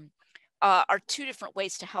idiom are two different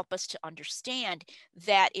ways to help us to understand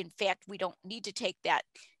that, in fact, we don't need to take that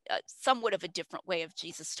somewhat of a different way of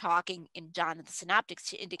Jesus talking in John and the Synoptics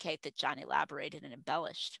to indicate that John elaborated and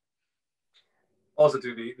embellished. Also,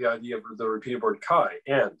 to the idea of the repeated word kai,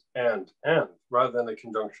 and, rather than the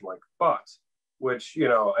conjunction like but, which,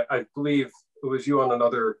 I believe it was you on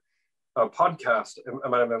another podcast, I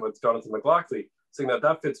might have been with Jonathan McLaughlin, saying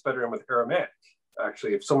that fits better in with Aramaic.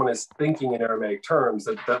 Actually, if someone is thinking in Aramaic terms,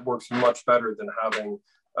 that works much better than having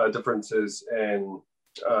differences in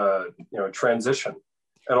transition.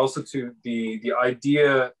 And also to the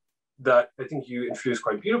idea that I think you introduced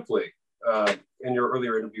quite beautifully in your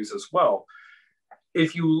earlier interviews as well.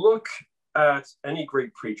 If you look at any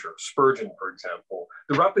great preacher, Spurgeon, for example,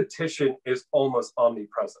 the repetition is almost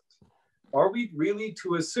omnipresent. Are we really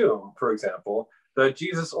to assume, for example, that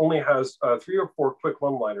Jesus only has 3 or 4 quick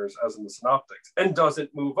one-liners as in the Synoptics and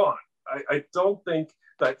doesn't move on? I don't think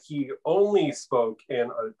that he only spoke in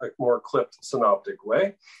a more clipped synoptic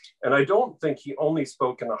way. And I don't think he only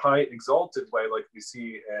spoke in a high exalted way like we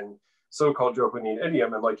see in so-called Johannine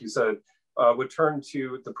idiom. And like you said, would turn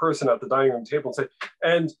to the person at the dining room table and say,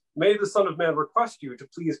 and may the Son of Man request you to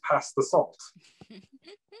please pass the salt.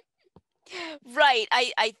 Right.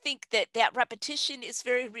 I think that repetition is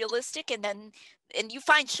very realistic. And you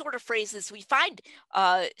find shorter phrases. We find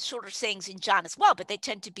shorter sayings in John as well, but they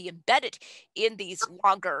tend to be embedded in these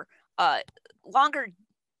longer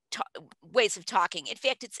ways of talking. In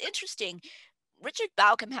fact, it's interesting. Richard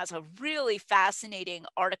Bauckham has a really fascinating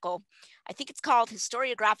article. I think it's called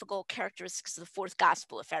Historiographical Characteristics of the Fourth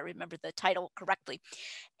Gospel, if I remember the title correctly.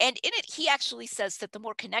 And in it, he actually says that the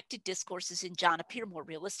more connected discourses in John appear more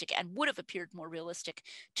realistic and would have appeared more realistic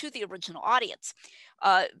to the original audience.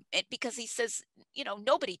 Because he says,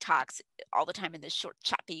 nobody talks all the time in this short,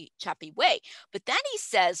 choppy way. But then he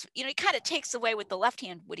says, he kind of takes away with the left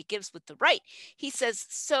hand what he gives with the right. He says,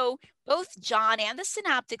 so both John and the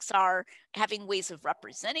Synoptics are having ways of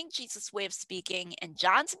representing Jesus' way of speaking, and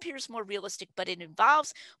John's appears more realistic, but it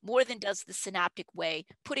involves more than does the Synoptic way,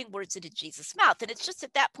 putting words into Jesus' mouth. And it's just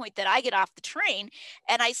at that point that I get off the train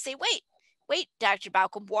and I say, wait, Dr.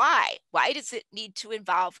 Bauckham, why? Why does it need to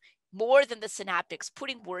involve more than the Synoptics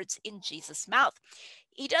putting words in Jesus' mouth?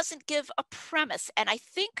 He doesn't give a premise, and I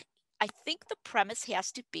think the premise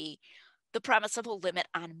has to be the premise of a limit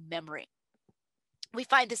on memory. We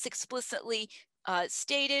find this explicitly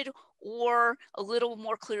stated or a little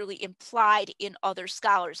more clearly implied in other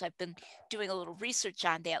scholars. I've been doing a little research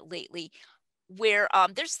on that lately, where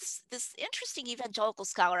there's this interesting evangelical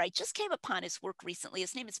scholar. I just came upon his work recently.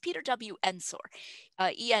 His name is Peter W. Ensor,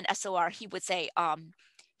 E-N-S-O-R. He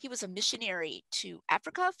was a missionary to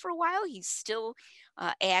Africa for a while. He's still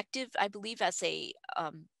active, I believe, as a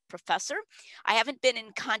professor. I haven't been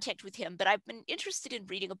in contact with him, but I've been interested in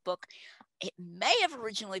reading a book. It may have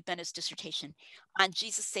originally been his dissertation on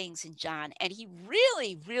Jesus' sayings in John, and he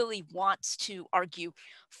really, really wants to argue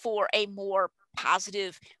for a more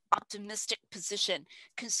positive, optimistic position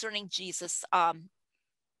concerning Jesus, or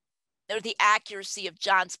the accuracy of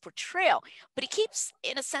John's portrayal. But he keeps,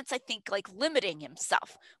 in a sense, I think, like limiting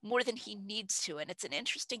himself more than he needs to, and it's an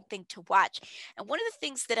interesting thing to watch. And one of the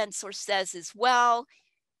things that Ensor says is, well,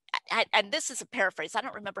 and this is a paraphrase, I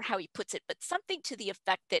don't remember how he puts it, but something to the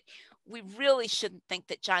effect that we really shouldn't think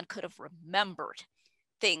that John could have remembered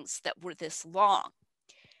things that were this long.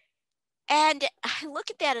 And I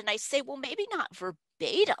look at that and I say, well, maybe not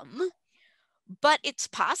verbatim, but it's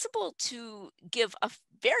possible to give a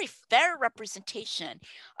very fair representation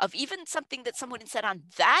of even something that someone said on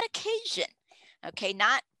that occasion. Okay,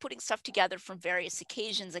 not putting stuff together from various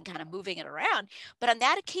occasions and kind of moving it around, but on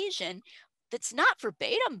that occasion, that's not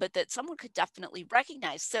verbatim, but that someone could definitely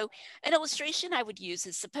recognize. So an illustration I would use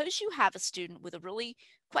is, suppose you have a student with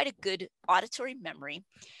quite a good auditory memory,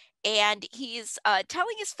 and he's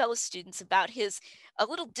telling his fellow students about a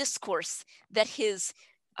little discourse that his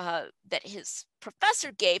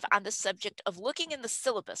professor gave on the subject of looking in the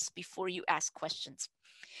syllabus before you ask questions.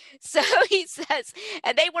 So he says,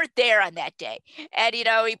 and they weren't there on that day. And,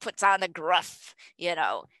 he puts on the gruff,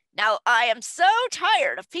 now I am so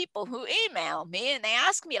tired of people who email me and they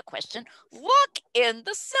ask me a question, look in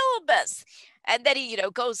the syllabus. And then he,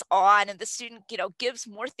 goes on, and the student, gives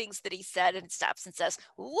more things that he said and stops and says,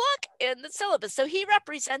 look in the syllabus. So he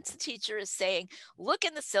represents the teacher as saying, look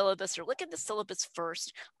in the syllabus, or look in the syllabus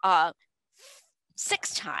first,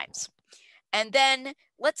 6 times. And then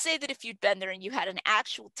let's say that if you'd been there and you had an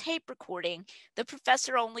actual tape recording, the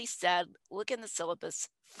professor only said, look in the syllabus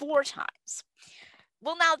 4 times.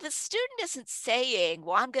 Well, now the student isn't saying,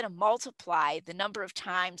 well, I'm going to multiply the number of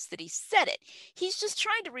times that he said it. He's just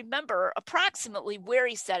trying to remember approximately where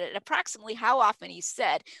he said it, approximately how often he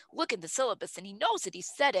said, look in the syllabus. And he knows that he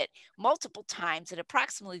said it multiple times at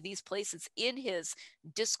approximately these places in his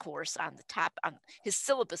discourse on the top, on his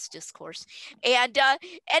syllabus discourse. And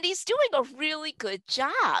he's doing a really good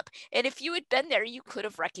job. And if you had been there, you could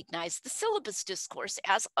have recognized the syllabus discourse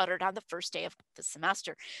as uttered on the first day of the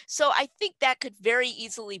semester. So I think that could very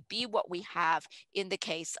easily be what we have in the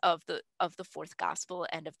case of the fourth gospel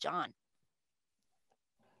and of John.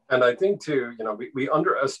 And I think too, we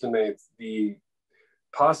underestimate the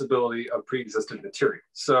possibility of pre-existent material.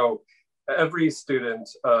 So every student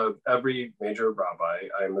of every major rabbi,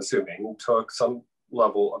 I'm assuming, took some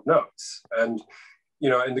level of notes. And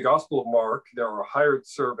in the Gospel of Mark, there are hired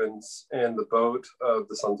servants in the boat of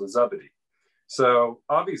the sons of Zebedee. So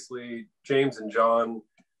obviously, James and John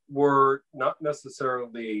were not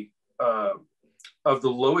necessarily of the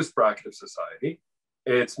lowest bracket of society.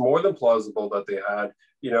 It's more than plausible that they had,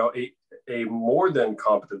 a more than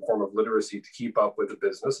competent form of literacy to keep up with the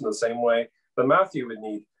business in the same way that Matthew would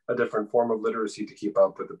need a different form of literacy to keep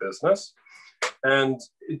up with the business. And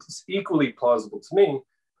it's equally plausible to me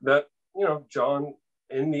that, John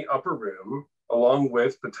in the upper room, along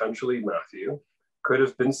with potentially Matthew, could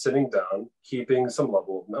have been sitting down, keeping some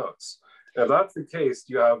level of notes. Now, if that's the case,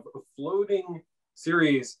 you have a floating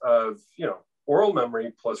series of, oral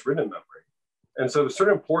memory plus written memory. And so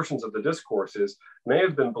certain portions of the discourses may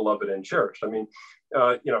have been beloved and cherished. I mean,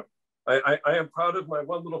 I am proud of my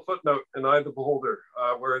one little footnote in I the Beholder,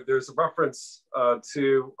 where there's a reference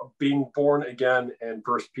to being born again in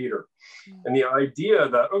First Peter. And the idea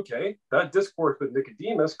that, okay, that discourse with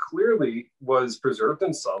Nicodemus clearly was preserved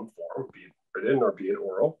in some form, be it written or be it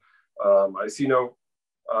oral. I see no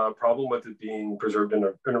problem with it being preserved in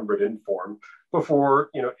a written form before,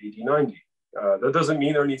 AD 90. That doesn't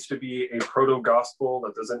mean there needs to be a proto-gospel.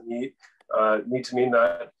 That doesn't need to mean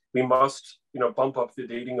that we must, bump up the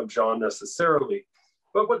dating of John necessarily.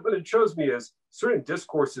 But what it shows me is certain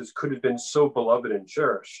discourses could have been so beloved and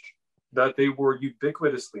cherished that they were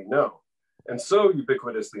ubiquitously known. And so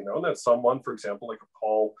ubiquitously known that someone, for example, like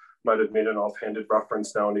Paul, might have made an offhanded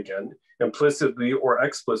reference now and again, implicitly or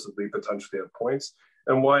explicitly, potentially at points,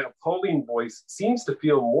 and why a Pauline voice seems to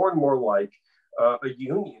feel more and more like a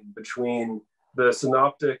union between the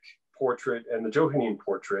synoptic portrait and the Johannine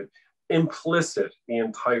portrait, implicit the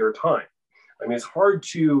entire time. I mean, it's hard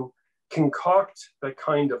to concoct that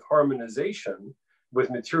kind of harmonization with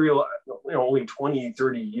material, only 20,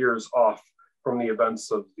 30 years off from the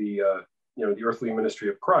events of the earthly ministry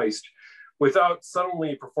of Christ, without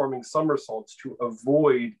suddenly performing somersaults to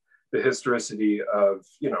avoid the historicity of,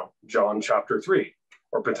 John chapter 3,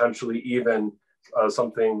 or potentially even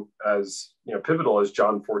something as pivotal as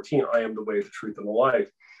John 14, I am the way, the truth, and the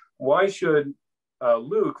life. Why should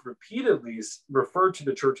Luke repeatedly refer to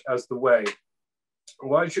the church as the way?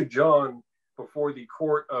 Why should John, before the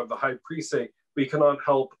court of the high priest, say, we cannot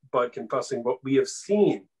help but confessing what we have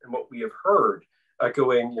seen and what we have heard,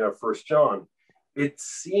 echoing, 1 John? It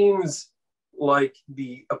seems like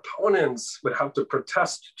the opponents would have to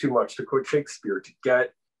protest too much, to quote Shakespeare, to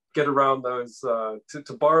get around those,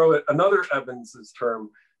 to borrow another Evans's term,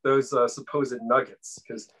 those supposed nuggets,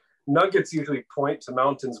 because nuggets usually point to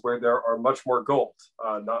mountains where there are much more gold,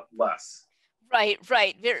 not less. Right.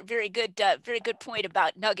 Very good point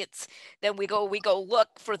about nuggets. Then we go look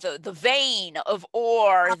for the vein of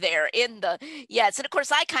ore there in the, yes. And of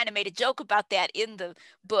course, I kind of made a joke about that in the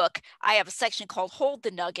book. I have a section called Hold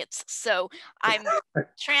the Nuggets. So I'm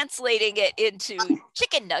translating it into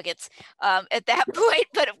chicken nuggets at that point.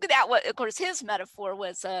 But that was, of course, his metaphor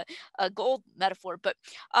was a gold metaphor. But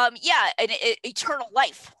eternal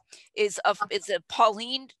life is a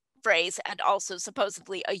Pauline phrase, and also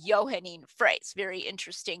supposedly a Johannine phrase. Very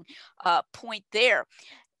interesting point there.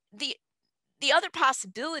 The other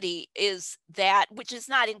possibility is that, which is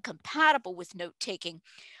not incompatible with note-taking,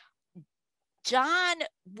 John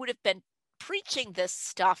would have been preaching this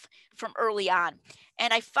stuff from early on.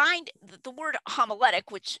 And I find that the word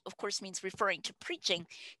homiletic, which of course means referring to preaching,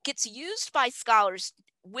 gets used by scholars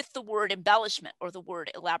with the word embellishment or the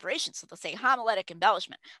word elaboration. So they'll say homiletic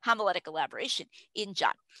embellishment, homiletic elaboration in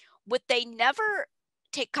John. What they never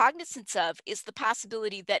take cognizance of is the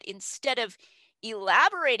possibility that instead of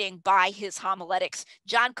elaborating by his homiletics,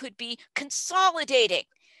 John could be consolidating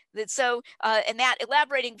So, and that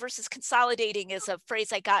elaborating versus consolidating is a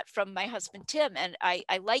phrase I got from my husband, Tim, and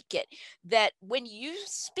I like it, that when you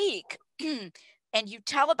speak and you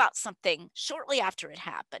tell about something shortly after it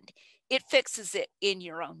happened, it fixes it in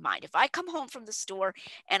your own mind. If I come home from the store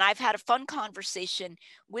and I've had a fun conversation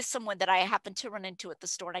with someone that I happen to run into at the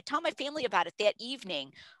store, and I tell my family about it that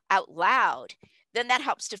evening out loud, then that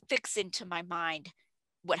helps to fix into my mind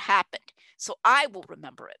what happened. So I will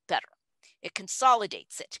remember it better. It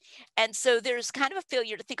consolidates it. And so there's kind of a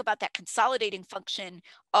failure to think about that consolidating function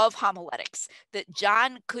of homiletics, that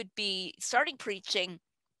John could be starting preaching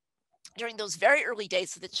during those very early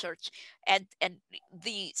days of the church, and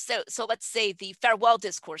so let's say the farewell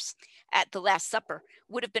discourse at the Last Supper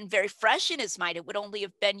would have been very fresh in his mind. It would only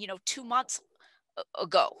have been 2 months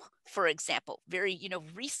ago, for example, very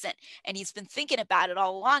recent, and he's been thinking about it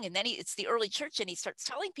all along, and then it's the early church and he starts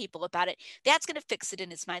telling people about it. That's going to fix it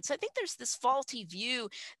in his mind. So I think there's this faulty view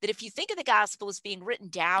that if you think of the gospel as being written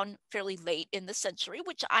down fairly late in the century,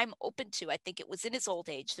 which I'm open to, I think it was in his old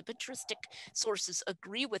age, the patristic sources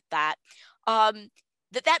agree with that,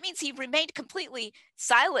 that means he remained completely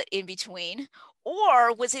silent in between,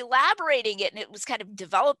 or was elaborating it, and it was kind of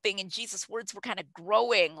developing, and Jesus' words were kind of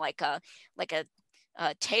growing like a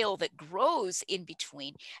tale that grows in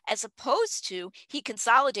between, as opposed to he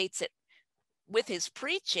consolidates it with his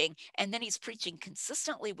preaching, and then he's preaching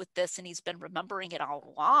consistently with this, and he's been remembering it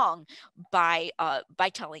all along by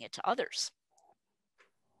telling it to others.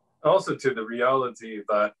 Also to the reality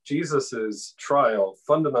that Jesus's trial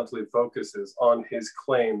fundamentally focuses on his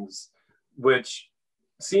claims, which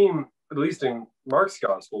seem, at least in Mark's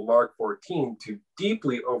gospel, Mark 14, to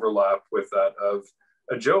deeply overlap with that of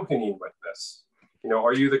a Johannine witness.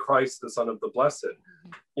 Are you the Christ, the Son of the Blessed?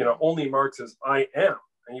 Only Mark says, I am,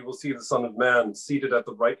 and you will see the Son of Man seated at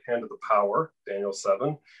the right hand of the power, Daniel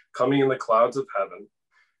 7, coming in the clouds of heaven.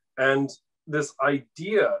 And this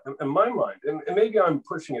idea, in my mind, and maybe I'm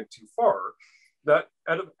pushing it too far, that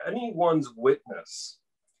out of anyone's witness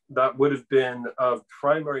that would have been of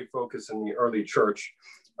primary focus in the early church,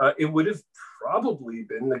 it would have probably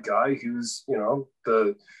been the guy who's,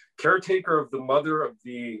 the caretaker of the mother of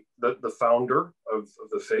the founder of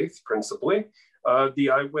the faith, principally, the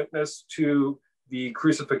eyewitness to the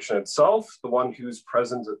crucifixion itself, the one who's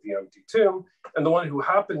present at the empty tomb, and the one who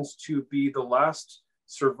happens to be the last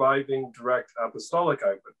surviving direct apostolic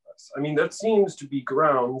eyewitness. I mean, that seems to be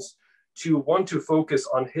grounds to want to focus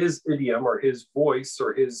on his idiom or his voice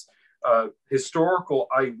or his historical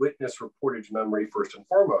eyewitness reportage memory first and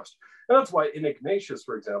foremost. And that's why in Ignatius,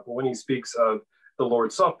 for example, when he speaks of the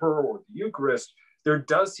Lord's Supper or the Eucharist, there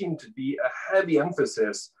does seem to be a heavy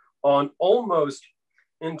emphasis on almost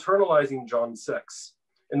internalizing John 6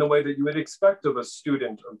 in the way that you would expect of a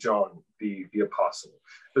student of John, the apostle.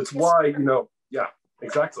 That's why, yeah,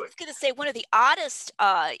 exactly. I was going to say one of the oddest,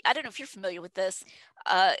 I don't know if you're familiar with this,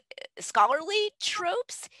 scholarly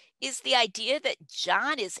tropes is the idea that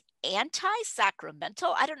John is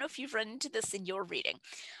anti-sacramental. I don't know if you've run into this in your reading.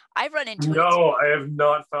 I've run into it. No, I have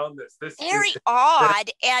not found this. This very is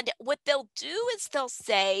odd. And what they'll do is they'll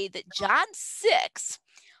say that John 6,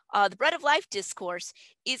 the Bread of Life discourse,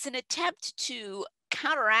 is an attempt to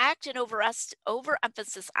counteract an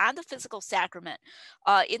overemphasis on the physical sacrament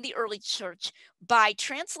in the early church by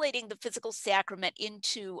translating the physical sacrament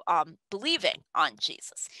into believing on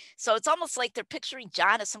Jesus. So it's almost like they're picturing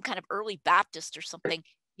John as some kind of early Baptist or something,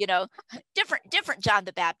 different John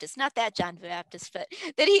the Baptist, not that John the Baptist, but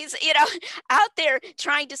that he's, out there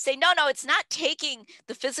trying to say, no, it's not taking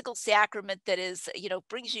the physical sacrament that is,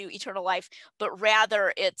 brings you eternal life, but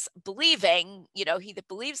rather it's believing, he that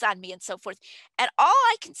believes on me and so forth. And all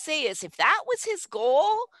I can say is if that was his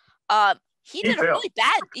goal, he did a really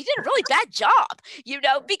bad job,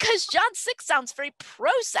 because John 6 sounds very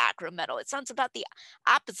pro-sacramental. It sounds about the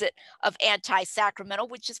opposite of anti-sacramental,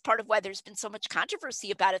 which is part of why there's been so much controversy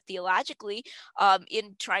about it theologically,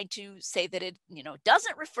 in trying to say that it,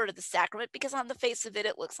 doesn't refer to the sacrament, because on the face of it,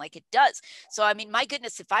 it looks like it does. So, I mean, my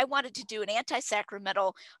goodness, if I wanted to do an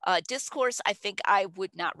anti-sacramental discourse, I think I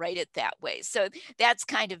would not write it that way. So that's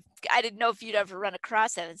kind of, I didn't know if you'd ever run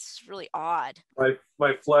across that. It's really odd.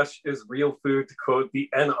 My flesh is real food, to quote the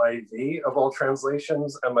NIV of all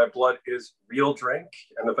translations, and my blood is real drink.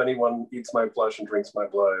 And if anyone eats my flesh and drinks my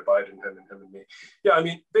blood, I abide in him and him in me. Yeah, I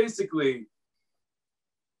mean, basically,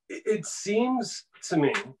 it seems to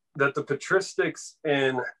me that the patristics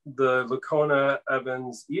in the Lacona,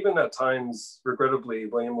 Evans, even at times, regrettably,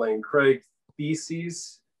 William Lane Craig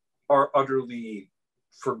theses are utterly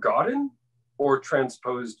forgotten or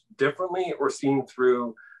transposed differently or seen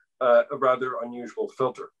through a rather unusual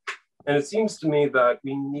filter. And it seems to me that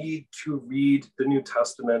we need to read the New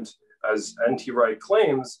Testament, as N.T. Wright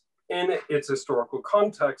claims, in its historical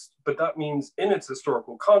context, but that means in its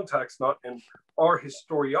historical context, not in our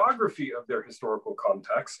historiography of their historical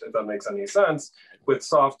context, if that makes any sense, with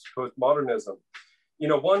soft postmodernism.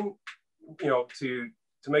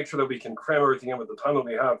 To make sure that we can cram everything in with the time that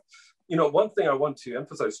we have, one thing I want to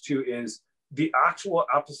emphasize too is the actual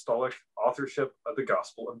apostolic authorship of the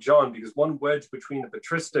Gospel of John, because one wedge between the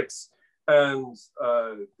patristics and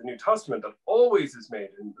the New Testament that always is made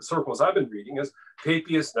in the circles I've been reading is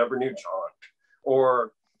Papias never knew John,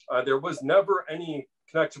 or there was never any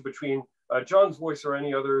connection between John's voice or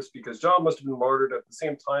any others, because John must have been martyred at the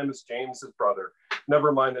same time as James, his brother.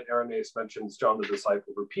 Never mind that Irenaeus mentions John the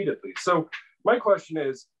disciple repeatedly. So my question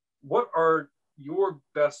is, what are your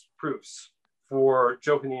best proofs for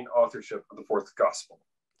Johannine authorship of the fourth gospel?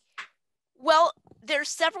 Well, there's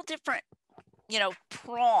several different,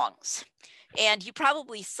 prongs. And you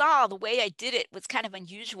probably saw the way I did it was kind of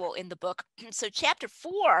unusual in the book. So chapter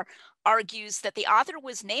 4 argues that the author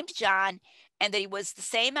was named John and that he was the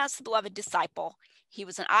same as the beloved disciple. He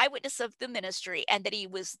was an eyewitness of the ministry, and that he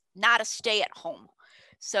was not a stay-at-home.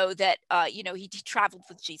 So that, he traveled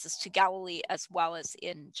with Jesus to Galilee as well as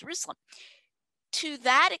in Jerusalem. To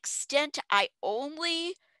that extent, I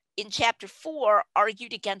only, in chapter 4,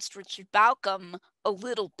 argued against Richard Bauckham a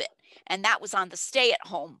little bit. And that was on the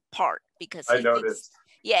stay-at-home part, because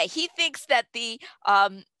he thinks that the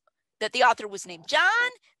author was named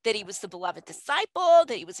John, that he was the beloved disciple,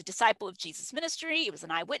 that he was a disciple of Jesus' ministry. He was an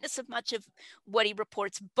eyewitness of much of what he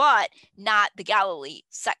reports, but not the Galilee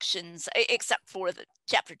sections, except for the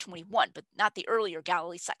chapter 21, but not the earlier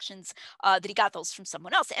Galilee sections, that he got those from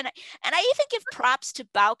someone else. And I even give props to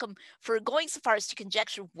Bauckham for going so far as to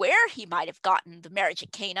conjecture where he might have gotten the marriage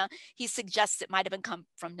at Cana. He suggests it might have been come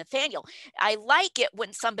from Nathaniel. I like it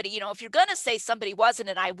when somebody, if you're going to say somebody wasn't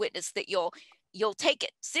an eyewitness, that you'll take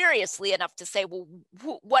it seriously enough to say, well,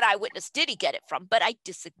 what eyewitness did he get it from? But I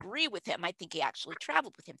disagree with him. I think he actually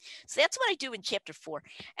traveled with him. So that's what I do in chapter 4.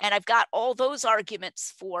 And I've got all those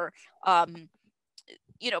arguments for,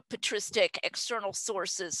 patristic external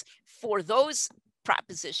sources for those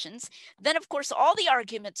propositions. Then, of course, all the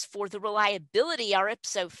arguments for the reliability are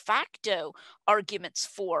ipso facto arguments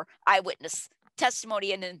for eyewitness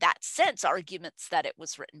testimony, and in that sense, arguments that it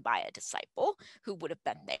was written by a disciple who would have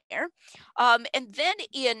been there. And then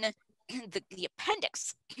in the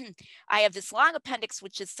appendix, I have this long appendix,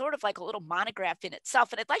 which is sort of like a little monograph in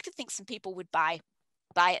itself, and I'd like to think some people would buy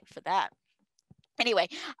it for that. Anyway,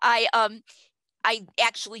 I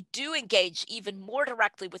actually do engage even more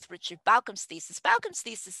directly with Richard Bauckham's thesis. Bauckham's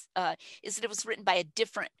thesis is that it was written by a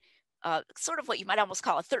different, sort of what you might almost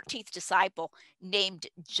call a 13th disciple named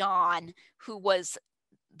John, who was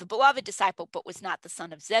the beloved disciple, but was not the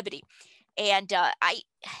son of Zebedee. And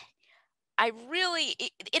I really,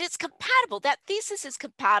 it is compatible. That thesis is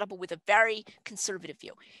compatible with a very conservative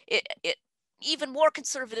view. It even more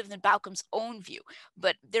conservative than Bauckham's own view.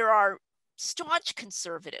 But there are staunch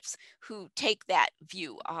conservatives who take that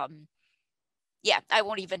view. I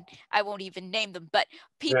won't even name them, but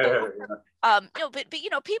people,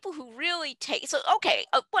 people who really take. So okay,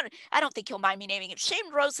 I don't think you'll mind me naming him.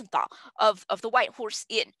 Shane Rosenthal of the White Horse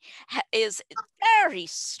Inn is very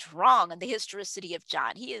strong on the historicity of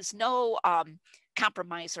John. He is no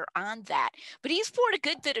compromiser on that, but he's poured a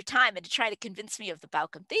good bit of time into trying to convince me of the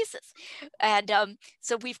Bauckham thesis, and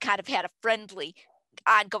so we've kind of had a friendly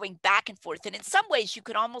ongoing back and forth. And in some ways, you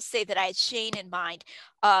could almost say that I had Shane in mind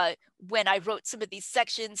when I wrote some of these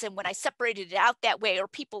sections, and when I separated it out that way, or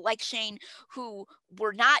people like Shane who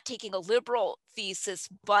were not taking a liberal thesis,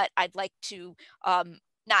 but I'd like to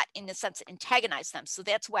not, in a sense, antagonize them. So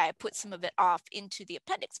that's why I put some of it off into the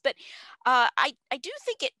appendix. But I do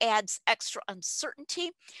think it adds extra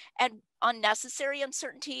uncertainty and unnecessary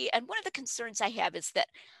uncertainty. And one of the concerns I have is that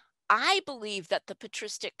I believe that the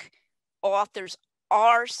patristic authors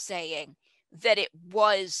are saying that it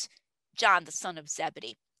was John, the son of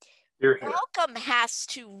Zebedee. Bauckham has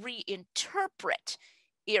to reinterpret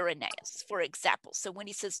Irenaeus, for example. So when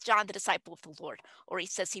he says John, the disciple of the Lord, or he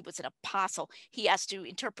says he was an apostle, he has to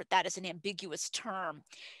interpret that as an ambiguous term.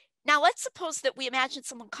 Now, let's suppose that we imagine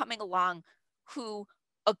someone coming along who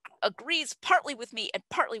agrees partly with me and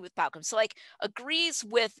partly with Bauckham. So like agrees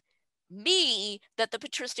with me that the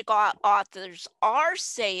patristic authors are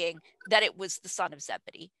saying that it was the son of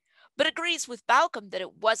Zebedee, but agrees with Bauckham that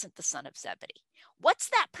it wasn't the son of Zebedee. What's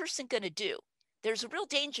that person going to do? There's a real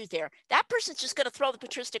danger there. That person's just going to throw the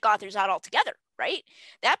patristic authors out altogether, right?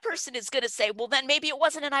 That person is going to say, well, then maybe it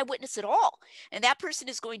wasn't an eyewitness at all. And that person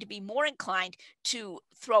is going to be more inclined to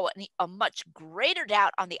throw a much greater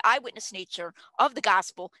doubt on the eyewitness nature of the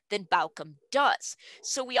gospel than Bauckham does.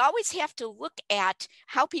 So we always have to look at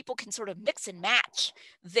how people can sort of mix and match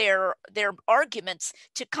their arguments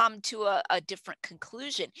to come to a different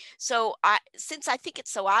conclusion. So since I think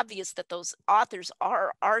it's so obvious that those authors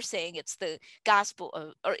are saying it's the gospel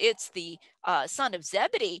of, or it's the son of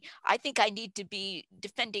Zebedee, I think I need to be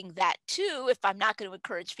defending that too if I'm not going to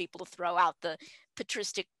encourage people to throw out the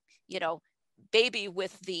patristic, baby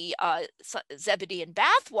with the Zebedean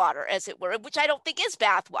bathwater, as it were, which I don't think is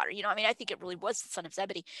bathwater. I mean, I think it really was the son of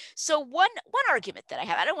Zebedee. So one argument that I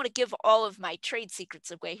have, I don't want to give all of my trade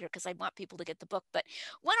secrets away here because I want people to get the book, but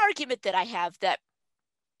one argument that I have that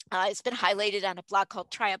it's been highlighted on a blog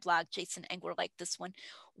called Try a Blog. Jason Engler liked this one,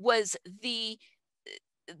 was the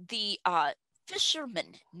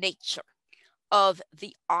fisherman nature of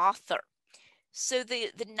the author. So the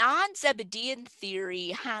non-Zebedean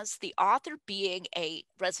theory has the author being a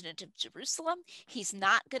resident of Jerusalem. He's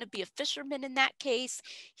not going to be a fisherman in that case.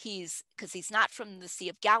 Because he's not from the Sea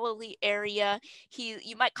of Galilee area.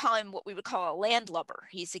 You might call him what we would call a landlubber.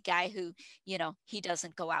 He's a guy who, he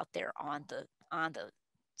doesn't go out there on the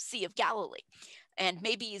Sea of Galilee. And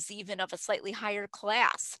maybe he's even of a slightly higher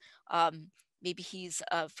class. Maybe he's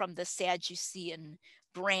from the Sadducean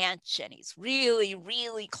branch, and he's really,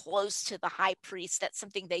 really close to the high priest. That's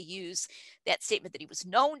something they use, that statement that he was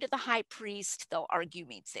known to the high priest. They'll argue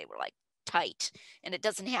means they were like tight, and it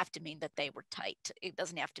doesn't have to mean that they were tight. It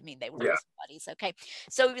doesn't have to mean they were bosom buddies. Okay,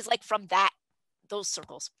 so he was like from those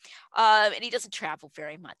circles, and he doesn't travel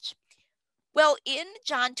very much. Well, in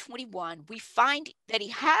John 21, we find that he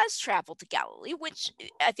has traveled to Galilee, which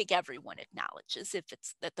I think everyone acknowledges if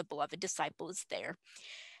it's that the beloved disciple is there.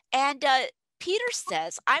 And Peter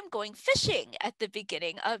says, I'm going fishing at the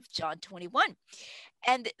beginning of John 21.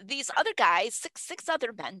 And these other guys, six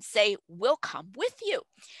other men, say, we'll come with you.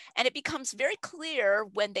 And it becomes very clear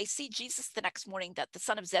when they see Jesus the next morning that the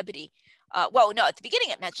son of Zebedee, at the beginning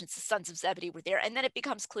it mentions the sons of Zebedee were there. And then it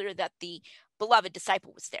becomes clear that the beloved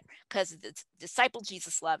disciple was there, because the disciple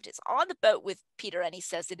Jesus loved is on the boat with Peter, and he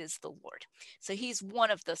says it is the Lord. So he's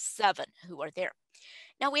one of the 7 who are there.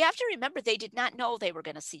 Now, we have to remember they did not know they were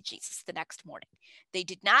going to see Jesus the next morning. They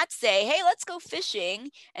did not say, hey, let's go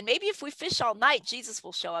fishing, and maybe if we fish all night, Jesus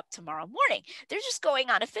will show up tomorrow morning. They're just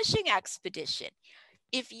going on a fishing expedition.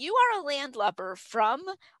 If you are a landlubber from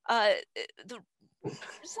the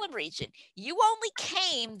Jerusalem region, you only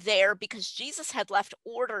came there because Jesus had left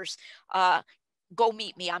orders, go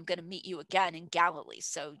meet me. I'm going to meet you again in Galilee.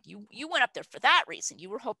 So you went up there for that reason. You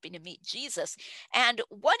were hoping to meet Jesus. And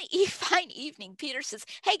one fine evening, Peter says,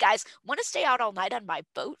 hey guys, want to stay out all night on my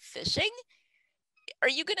boat fishing? Are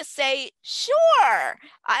you going to say, sure,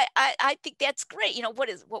 I think that's great.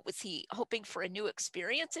 What was he hoping for, a new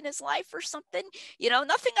experience in his life or something?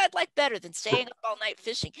 Nothing I'd like better than staying up all night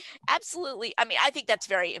fishing. Absolutely. I mean, I think that's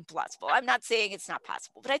very implausible. I'm not saying it's not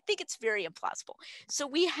possible, but I think it's very implausible. So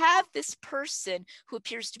we have this person who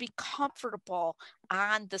appears to be comfortable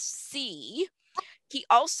on the sea. He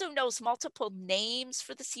also knows multiple names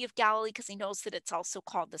for the Sea of Galilee because he knows that it's also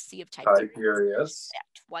called the Sea of Tiberias.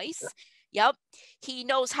 Twice. Yep. He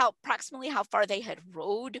knows approximately how far they had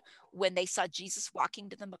rowed when they saw Jesus walking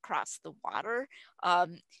to them across the water.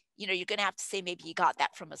 You're going to have to say maybe he got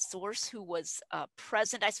that from a source who was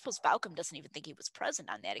present. I suppose Bauckham doesn't even think he was present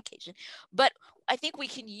on that occasion. But I think we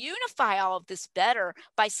can unify all of this better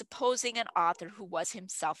by supposing an author who was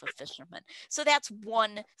himself a fisherman. So that's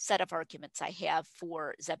one set of arguments I have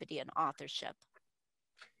for Zebedean authorship.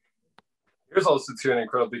 Here's also an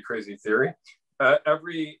incredibly crazy theory.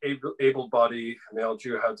 Every able-bodied male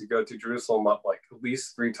Jew had to go to Jerusalem at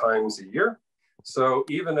least 3 times a year. So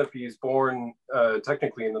even if he's born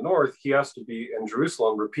technically in the north, he has to be in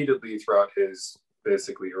Jerusalem repeatedly throughout his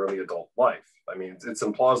basically early adult life. I mean, it's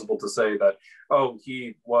implausible to say that,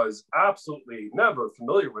 he was absolutely never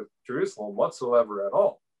familiar with Jerusalem whatsoever at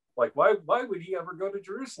all. Why would he ever go to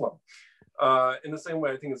Jerusalem? In the same way,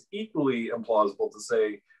 I think it's equally implausible to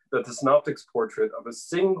say that the Synoptics' portrait of a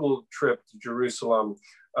single trip to Jerusalem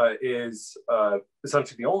is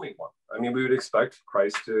essentially the only one. I mean, we would expect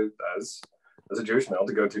Christ to, as a Jewish male,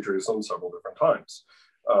 to go to Jerusalem several different times.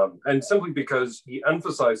 And simply because he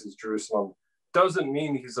emphasizes Jerusalem doesn't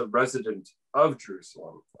mean he's a resident of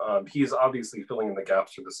Jerusalem. He's obviously filling in the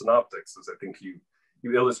gaps for the Synoptics, as I think you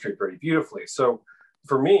illustrate very beautifully. So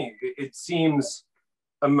for me, it seems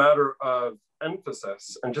a matter of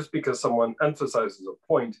emphasis, and just because someone emphasizes a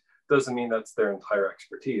point doesn't mean that's their entire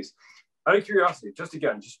expertise. Out of curiosity,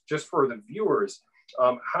 just for the viewers,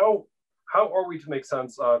 how how are we to make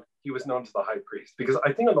sense of he was known to the high priest? Because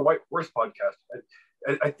I think on the White Horse podcast,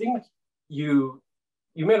 I think you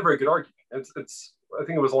made a very good argument. It's I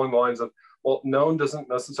think it was along the lines of, well, known doesn't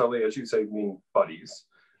necessarily, as you say, mean buddies.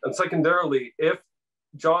 And secondarily, if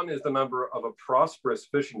John is the member of a prosperous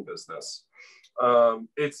fishing business,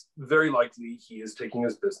 it's very likely he is taking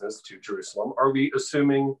his business to Jerusalem. Are we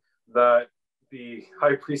assuming that the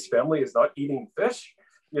high priest family is not eating fish?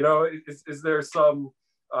 You know, is there some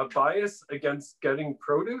bias against getting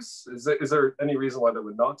produce? Is there any reason why that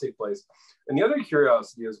would not take place? And the other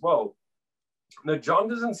curiosity as well, now John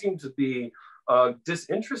doesn't seem to be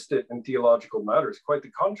disinterested in theological matters. Quite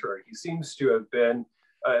the contrary. He seems to have been,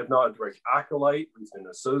 if not a direct acolyte, he's been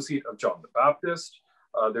an associate of John the Baptist.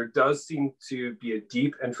 There does seem to be a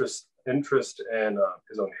deep interest in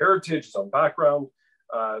his own heritage, his own background.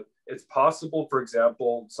 It's possible, for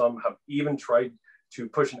example, some have even tried to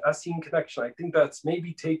push an Essene connection. I think that's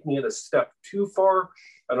maybe taking it a step too far.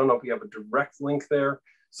 I don't know if we have a direct link there.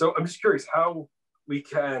 So I'm just curious how we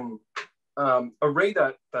can array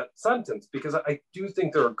that sentence, because I do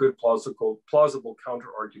think there are good plausible counter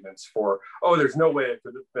arguments for, oh, there's no way it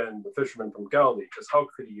could have been the fisherman from Galilee, because how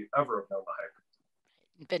could he ever have known the high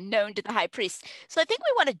priest? Been known to the high priest. So I think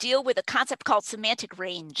we want to deal with a concept called semantic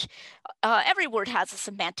range. Every word has a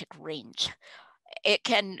semantic range. It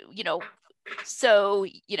can, so,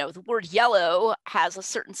 the word yellow has a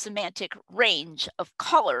certain semantic range of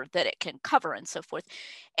color that it can cover and so forth.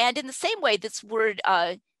 And in the same way, this word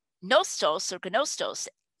nostos or gnostos,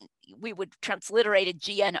 we would transliterate it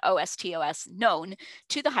gnostos, known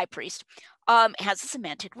to the high priest, has a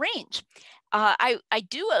semantic range. I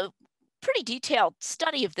do a pretty detailed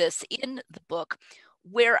study of this in the book,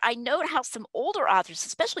 where I note how some older authors,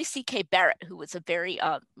 especially C.K. Barrett, who was a very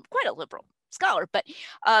quite a liberal scholar, but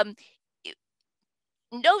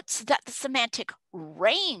notes that the semantic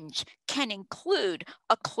range can include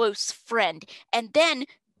a close friend, and then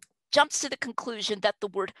jumps to the conclusion that the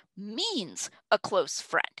word means a close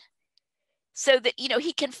friend. So that,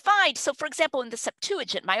 he can find, so for example, in the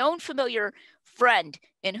Septuagint, my own familiar friend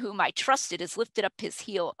in whom I trusted has lifted up his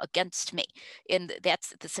heel against me. And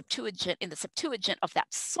that's the Septuagint, in the Septuagint of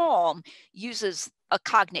that psalm uses a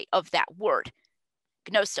cognate of that word,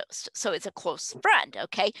 gnosos. So it's a close friend,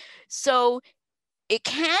 okay? So it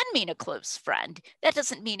can mean a close friend. That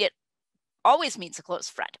doesn't mean it always means a close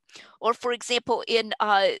friend. Or for example, in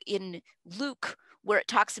Luke, where it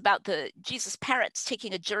talks about Jesus' parents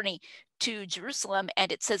taking a journey to Jerusalem,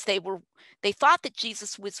 and it says they thought that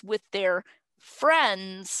Jesus was with their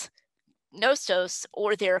friends, nostos,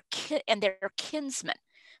 or their kinsmen,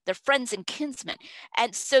 their friends and kinsmen.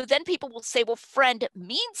 And so then people will say, well, friend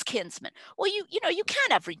means kinsman. Well, you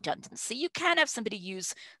can have redundancy. You can have somebody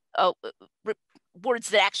use words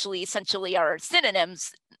that actually essentially are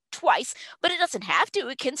synonyms twice, but it doesn't have to.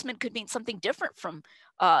 A kinsman could mean something different from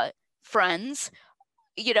friends,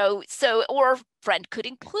 so, or friend could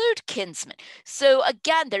include kinsman. So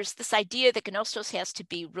again, there's this idea that gnostos has to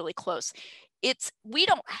be really close. We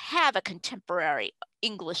don't have a contemporary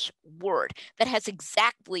English word that has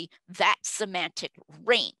exactly that semantic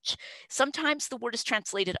range. Sometimes the word is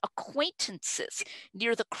translated acquaintances.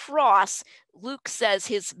 Near the cross, Luke says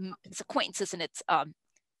his acquaintances, and it's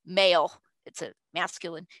male, it's a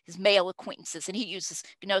masculine, his male acquaintances, and he uses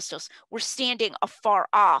gnostos, were standing afar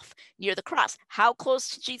off near the cross. How close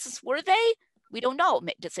to Jesus were they? We don't know.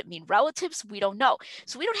 Does it mean relatives? We don't know.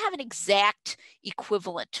 So we don't have an exact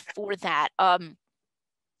equivalent for that.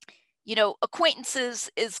 Acquaintances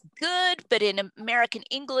is good, but in American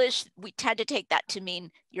English, we tend to take that to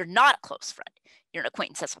mean you're not a close friend. You're an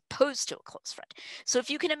acquaintance as opposed to a close friend. So if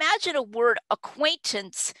you can imagine a word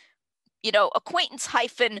acquaintance, acquaintance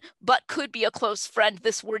hyphen, but could be a close friend,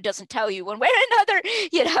 this word doesn't tell you one way or another,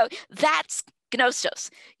 that's gnostos,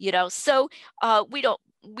 so we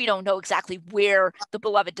don't know exactly where the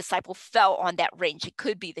beloved disciple fell on that range. It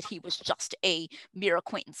could be that he was just a mere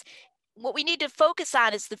acquaintance. What we need to focus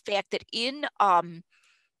on is the fact that in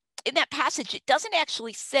that passage, it doesn't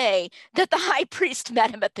actually say that the high priest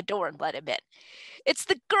met him at the door and let him in. It's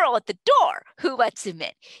the girl at the door who lets him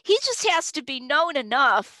in. He just has to be known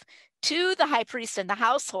enough to the high priest and the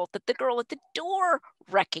household that the girl at the door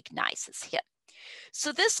recognizes him.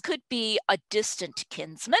 So this could be a distant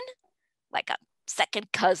kinsman, like a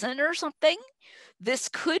second cousin or something. This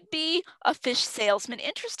could be a fish salesman.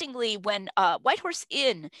 Interestingly, when White Horse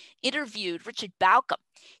Inn interviewed Richard Balcom,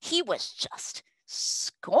 he was just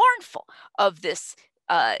scornful of this,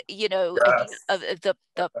 Yes. of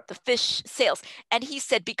the fish sales. And he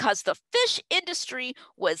said because the fish industry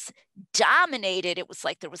was dominated, it was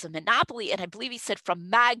like there was a monopoly. And I believe he said from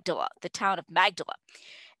Magdala, the town of Magdala.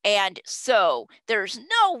 And so there's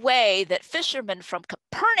no way that fishermen from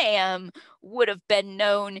Capernaum would have been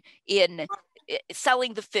known in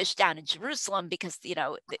selling the fish down in Jerusalem, because, you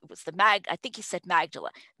know, it was I think he said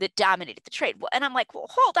Magdala, that dominated the trade. Well, and I'm like, well,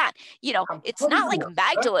 hold on, you know, it's not like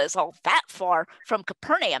Magdala is all that far from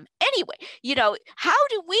Capernaum anyway. You know, how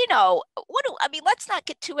do we know? I mean, let's not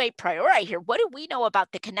get too a priori here. What do we know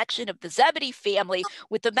about the connection of the Zebedee family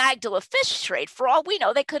with the Magdala fish trade? For all we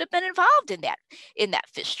know, they could have been involved in that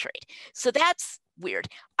fish trade. So that's weird.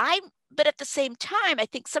 But at the same time, I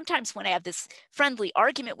think sometimes when I have this friendly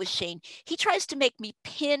argument with Shane, he tries to make me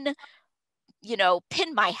pin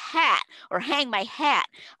my hat or hang my hat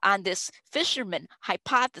on this fisherman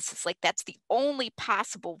hypothesis, like that's the only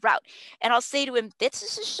possible route. And I'll say to him, this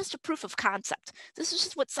is just a proof of concept. This is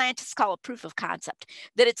just what scientists call a proof of concept,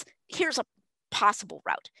 that here's a possible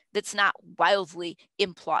route that's not wildly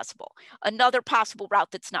implausible. Another possible route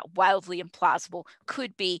that's not wildly implausible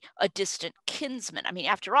could be a distant kinsman. I mean,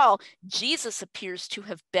 after all, Jesus appears to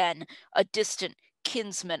have been a distant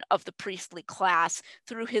kinsman of the priestly class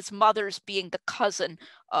through his mother's being the cousin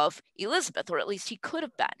of Elizabeth, or at least he could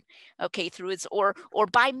have been, okay, through his or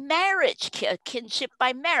by marriage, kinship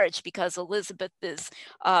by marriage, because Elizabeth is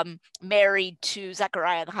married to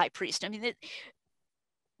Zechariah the high priest. I mean,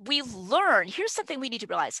 here's something we need to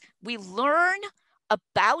realize. We learn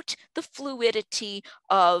about the fluidity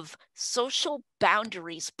of social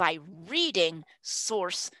boundaries by reading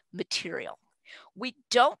source material. We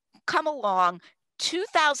don't come along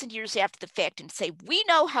 2,000 years after the fact and say, we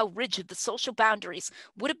know how rigid the social boundaries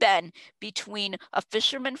would have been between a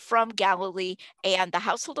fisherman from Galilee and the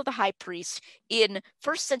household of the high priest in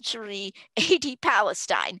first century AD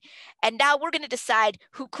Palestine. And now we're going to decide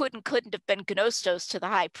who could and couldn't have been gnostos to the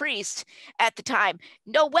high priest at the time.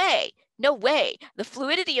 No way. No way. The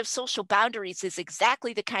fluidity of social boundaries is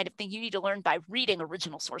exactly the kind of thing you need to learn by reading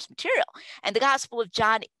original source material. And the Gospel of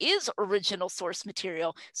John is original source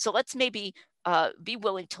material. So let's maybe be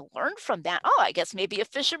willing to learn from that. Oh, I guess maybe a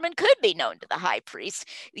fisherman could be known to the high priest.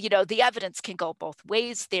 You know, the evidence can go both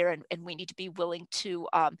ways there, and we need to be willing to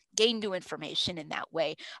gain new information in that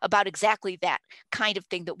way about exactly that kind of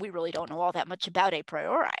thing that we really don't know all that much about a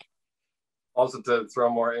priori. Also, to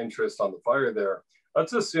throw more interest on the fire there,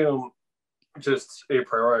 let's assume just a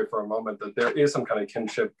priori for a moment that there is some kind of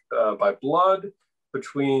kinship by blood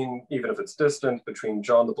between, even if it's distant, between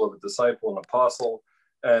John the beloved disciple and apostle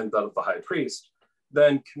and that of the high priest.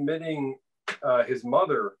 Then committing his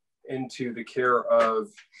mother into the care of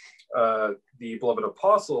the beloved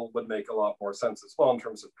apostle would make a lot more sense as well in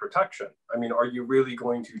terms of protection. I mean, are you really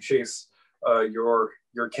going to chase your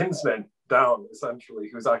kinsman down, essentially,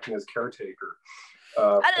 who's acting as caretaker?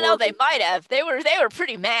 I don't know. They might have. They were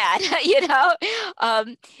pretty mad. You know,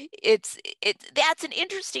 that's an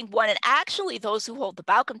interesting one. And actually, those who hold the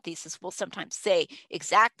Bauckham thesis will sometimes say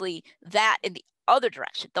exactly that in the other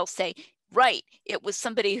direction. They'll say, right, it was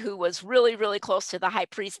somebody who was really, really close to the high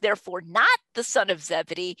priest, therefore not the son of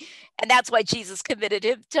Zebedee, and that's why Jesus committed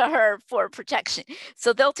him to her for protection.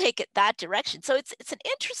 So they'll take it that direction. So it's an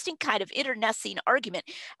interesting kind of internecine argument.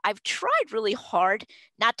 I've tried really hard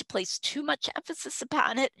not to place too much emphasis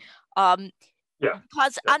upon it.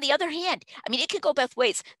 Because on the other hand, I mean, it can go both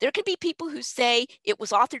ways. There can be people who say it was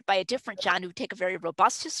authored by a different John who take a very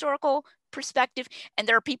robust historical perspective, and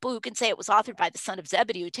there are people who can say it was authored by the son of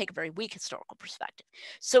Zebedee who take a very weak historical perspective.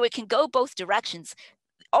 So it can go both directions.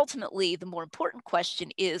 Ultimately, the more important question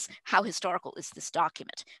is, how historical is this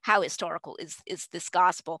document? How historical is this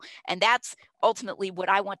gospel? And that's ultimately what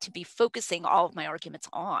I want to be focusing all of my arguments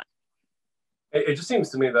on. It just seems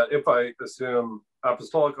to me that if I assume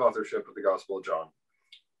apostolic authorship of the Gospel of John,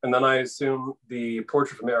 and then I assume the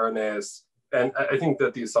portrait from Irenaeus, and I think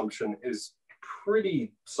that the assumption is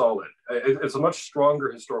pretty solid. It's a much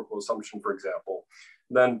stronger historical assumption, for example,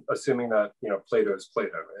 than assuming that, you know, Plato is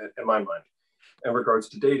Plato, in my mind, in regards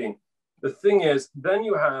to dating. The thing is, then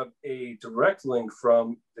you have a direct link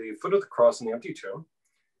from the foot of the cross in the empty tomb,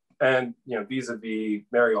 and, you know, vis-a-vis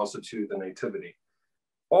Mary also to the Nativity,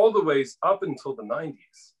 all the ways up until the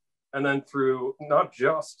 90s. And then through not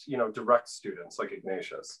just, you know, direct students like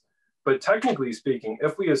Ignatius, but technically speaking,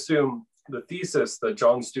 if we assume the thesis that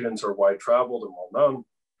John's students are wide-traveled and well-known,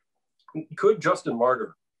 could Justin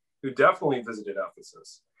Martyr, who definitely visited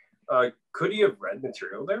Ephesus, could he have read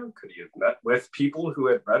material there? Could he have met with people who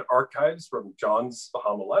had read archives from John's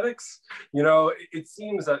homiletics? You know, it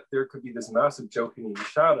seems that there could be this massive Johannine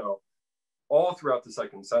shadow all throughout the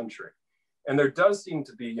 2nd century. And there does seem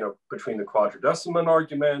to be, you know, between the Quadrideciman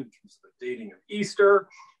argument, in terms of the dating of Easter,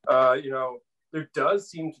 you know, there does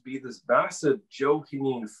seem to be this massive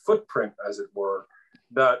Johannine footprint, as it were,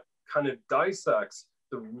 that kind of dissects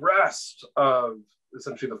the rest of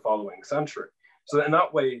essentially the following century. So in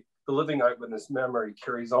that way, the living eyewitness memory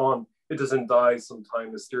carries on. It doesn't die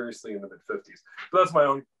sometime mysteriously in the mid-50s. But that's my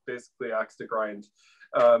own basically axe to grind,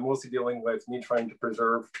 mostly dealing with me trying to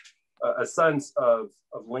preserve a sense of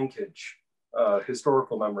linkage,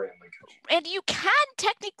 historical memory and linkage. And you can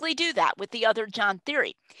technically do that with the other John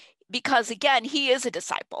theory, because again, he is a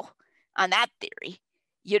disciple on that theory.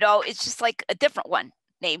 You know, it's just like a different one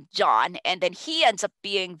named John, and then he ends up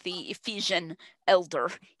being the Ephesian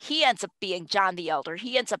elder. He ends up being John the elder.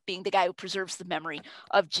 He ends up being the guy who preserves the memory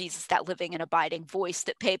of Jesus, that living and abiding voice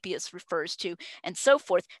that Papias refers to, and so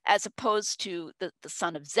forth, as opposed to the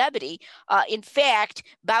son of Zebedee. In fact,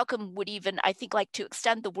 Bauckham would even, I think, like to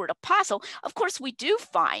extend the word apostle. Of course, we do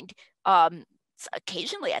find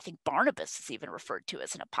occasionally, I think Barnabas is even referred to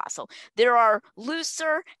as an apostle. There are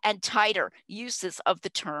looser and tighter uses of the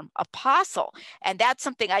term apostle. And that's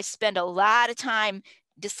something I spend a lot of time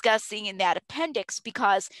discussing in that appendix,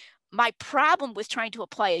 because my problem with trying to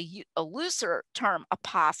apply a looser term,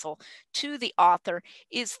 apostle, to the author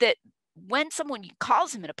is that when someone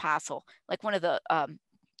calls him an apostle, like one of the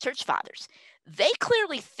church fathers, they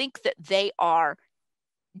clearly think that they are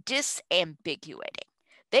disambiguating.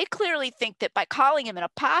 They clearly think that by calling him an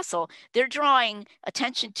apostle, they're drawing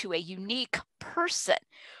attention to a unique person.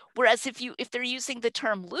 Whereas if they're using the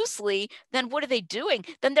term loosely, then what are they doing?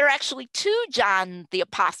 Then they're actually two John the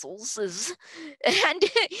Apostles, and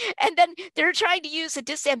then they're trying to use a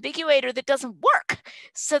disambiguator that doesn't work.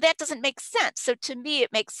 So that doesn't make sense. So to me,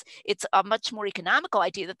 it's a much more economical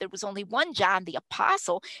idea that there was only one John the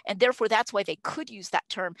Apostle, and therefore that's why they could use that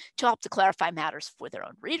term to help to clarify matters for their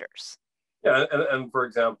own readers. Yeah, and for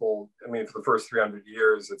example, I mean, for the first 300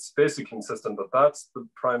 years, it's basically consistent that that's the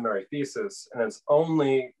primary thesis, and it's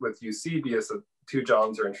only with Eusebius that two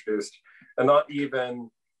Johns are introduced, and not even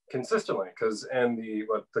consistently, because in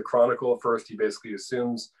the Chronicle first, he basically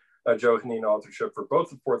assumes Johannine authorship for both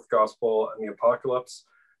the fourth Gospel and the Apocalypse.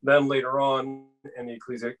 Then later on in the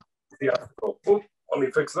Ecclesiastical, let me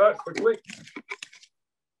fix that quickly.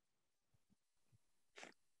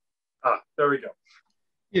 There we go.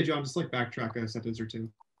 Yeah, John, just like backtrack a sentence or two.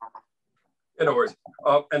 In other words,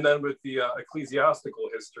 and then with the ecclesiastical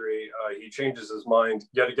history, he changes his mind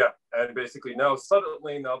yet again. And basically now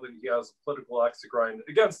that he has a political axe to grind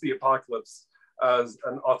against the Apocalypse as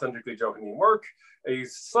an authentically Johannine work, he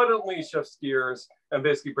suddenly shifts gears and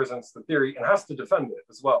basically presents the theory and has to defend it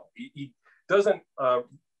as well. He doesn't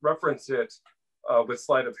reference it with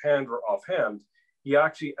sleight of hand or offhand. He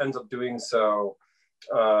actually ends up doing so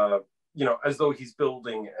as though he's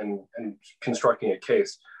building and constructing a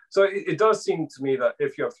case. So it does seem to me that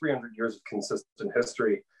if you have 300 years of consistent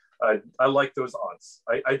history, I like those odds.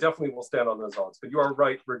 I definitely will stand on those odds. But you are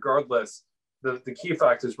right, regardless, the key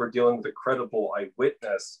fact is we're dealing with a credible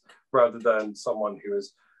eyewitness rather than someone who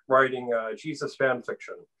is writing Jesus fan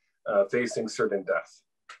fiction, facing certain death.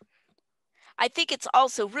 I think it's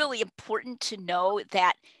also really important to know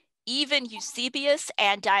that even Eusebius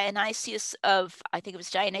and Dionysius of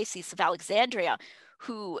Alexandria,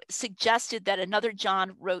 who suggested that another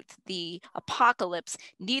John wrote the Apocalypse,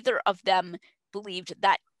 neither of them believed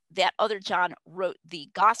that other John wrote the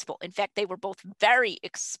Gospel. In fact, they were both very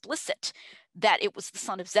explicit that it was the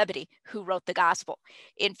son of Zebedee who wrote the Gospel.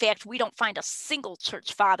 In fact, we don't find a single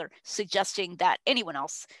church father suggesting that anyone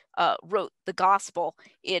else wrote the Gospel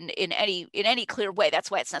in any clear way.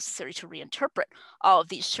 That's why it's necessary to reinterpret all of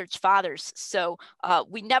these church fathers. So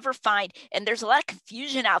we never find, and there's a lot of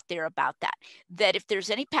confusion out there about that if there's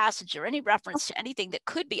any passage or any reference to anything that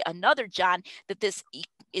could be another John, that this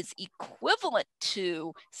is equivalent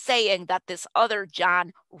to saying that this other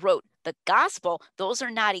John wrote the Gospel. Those are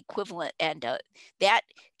not equivalent, and that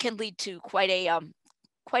can lead to quite a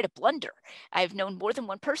blunder. I've known more than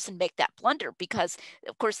one person make that blunder because,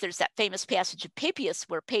 of course, there's that famous passage of Papias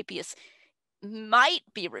where Papias might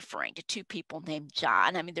be referring to two people named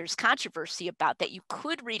John. I mean, there's controversy about that. You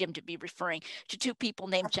could read him to be referring to two people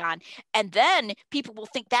named John, and then people will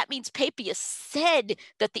think that means Papias said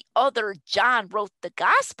that the other John wrote the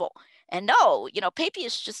Gospel. And no,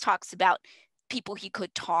 Papias just talks about people he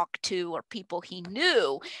could talk to or people he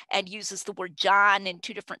knew, and uses the word John in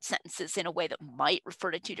two different sentences in a way that might refer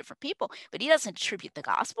to two different people, but he doesn't attribute the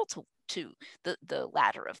Gospel to the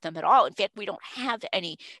latter of them at all. In fact, we don't have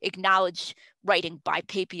any acknowledged writing by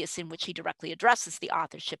Papias in which he directly addresses the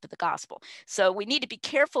authorship of the Gospel. So we need to be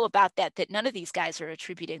careful about that none of these guys are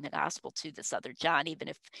attributing the Gospel to this other John, even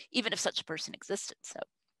if such a person existed. So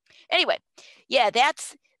anyway, yeah,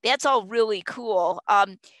 that's all really cool.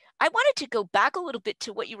 I wanted to go back a little bit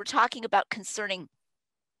to what you were talking about concerning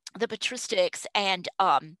the patristics and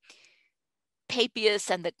Papias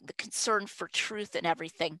and the concern for truth and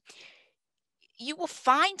everything, you will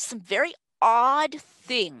find some very odd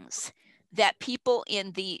things that people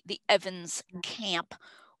in the Evans camp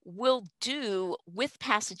will do with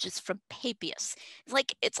passages from Papias.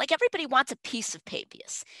 It's like everybody wants a piece of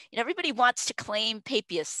Papias. Everybody wants to claim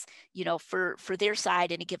Papias, for their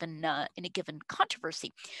side in a given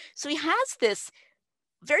controversy. So he has this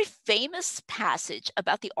very famous passage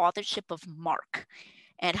about the authorship of Mark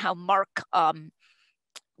and how Mark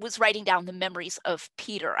was writing down the memories of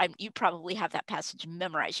Peter. You probably have that passage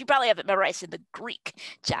memorized. You probably have it memorized in the Greek,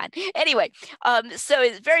 John. Anyway, so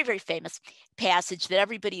it's a very, very famous passage that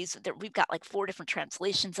we've got like 4 different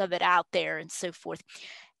translations of it out there and so forth.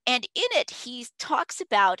 And in it, he talks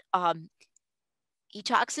about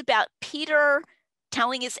Peter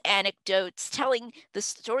telling his anecdotes, telling the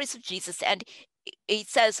stories of Jesus. And he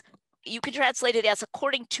says, you can translate it as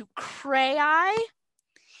according to Crai,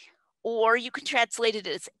 or you can translate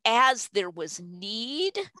it as there was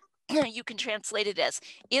need. You can translate it as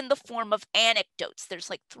in the form of anecdotes. There's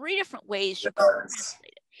like 3 different ways you can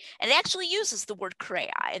translate it. And it actually uses the word Crai,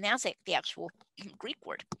 and that's the actual Greek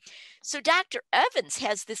word. So Dr. Evans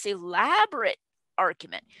has this elaborate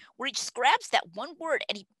argument where he just grabs that one word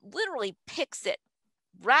and he literally picks it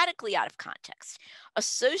radically out of context,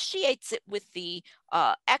 associates it with the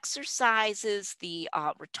exercises, the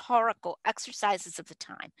rhetorical exercises of the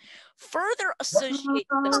time, further associates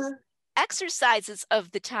those exercises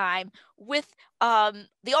of the time with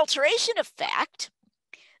the alteration of fact,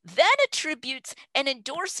 then attributes an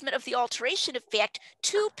endorsement of the alteration of fact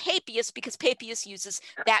to Papias because Papias uses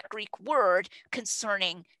that Greek word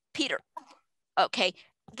concerning Peter. Okay,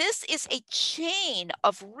 this is a chain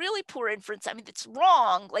of really poor inference. I mean, it's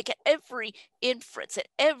wrong, like at every inference, at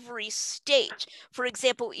every stage. For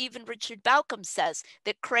example, even Richard Balcom says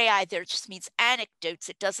that Crai there just means anecdotes.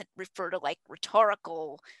 It doesn't refer to like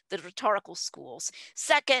the rhetorical schools.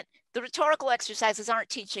 Second, the rhetorical exercises aren't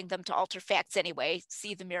teaching them to alter facts anyway.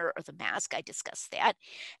 See the mirror or the mask, I discussed that.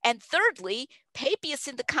 And thirdly, Papias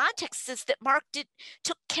in the context says that Mark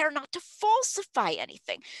took care not to falsify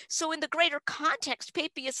anything. So in the greater context,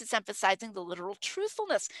 Papias is emphasizing the literal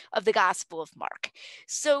truthfulness of the Gospel of Mark.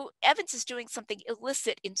 So Evans is doing something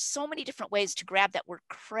illicit in so many different ways to grab that word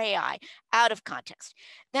Crai out of context.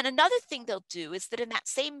 Then another thing they'll do is that in that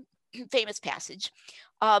same famous passage,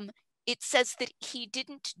 it says that he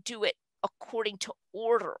didn't do it according to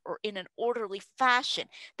order or in an orderly fashion.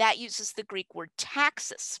 That uses the Greek word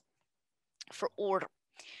taxis for order.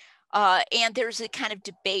 And there's a kind of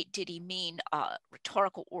debate, did he mean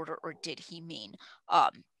rhetorical order or did he mean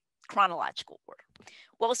chronological order?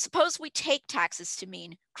 Well, suppose we take taxis to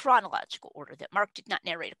mean chronological order, that Mark did not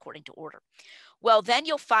narrate according to order. Well, then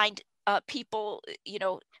you'll find people, I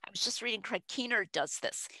was just reading Craig Keener does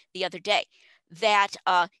this the other day, that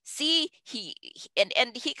he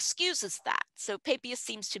excuses that. So Papias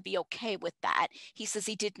seems to be okay with that. He says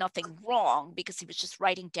he did nothing wrong because he was just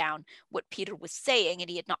writing down what Peter was saying and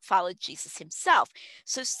he had not followed Jesus himself.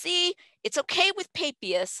 So it's okay with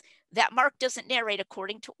Papias that Mark doesn't narrate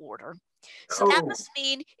according to order. So that must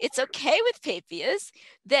mean it's okay with Papias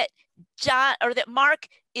that Mark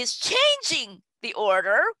is changing the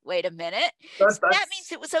order. Wait a minute. That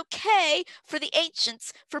means it was okay for the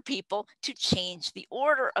ancients, for people to change the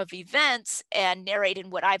order of events and narrate in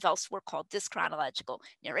what I've elsewhere called dyschronological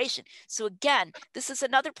narration. So again, this is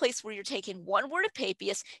another place where you're taking one word of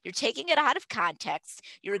Papias, you're taking it out of context,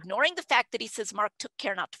 you're ignoring the fact that he says Mark took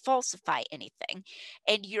care not to falsify anything,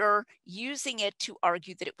 and you're using it to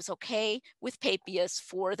argue that it was okay with Papias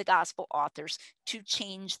for the gospel authors to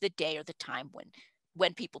change the day or the time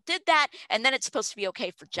when people did that. And then it's supposed to be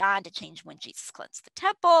okay for John to change when Jesus cleansed the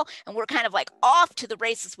temple. And we're kind of like off to the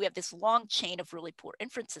races. We have this long chain of really poor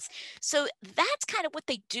inferences. So that's kind of what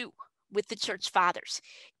they do with the church fathers.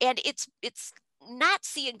 And it's not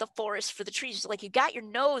seeing the forest for the trees. Like you got your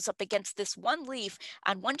nose up against this one leaf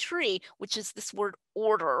on one tree, which is this word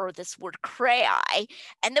order or this word Crai.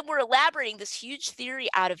 And then we're elaborating this huge theory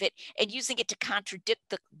out of it and using it to contradict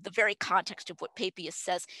the very context of what Papias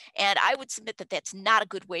says. And I would submit that that's not a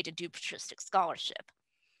good way to do patristic scholarship.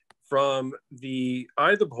 From the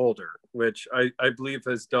Eye of the Beholder, which I believe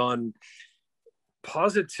has done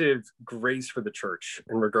positive grace for the church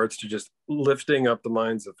in regards to just lifting up the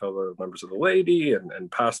minds of fellow members of the laity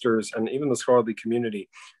and pastors and even the scholarly community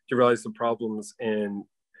to realize the problems in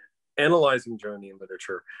analyzing Joannean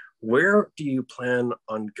literature. Where do you plan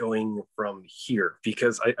on going from here?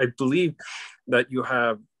 Because I believe that you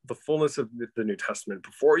have the fullness of the New Testament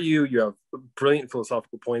before you. You have brilliant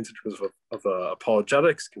philosophical points in terms of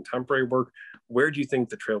apologetics, contemporary work. Where do you think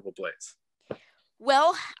the trail will blaze?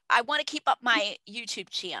 Well, I want to keep up my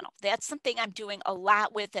YouTube channel. That's something I'm doing a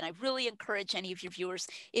lot with, and I really encourage any of your viewers,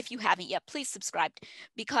 if you haven't yet, please subscribe,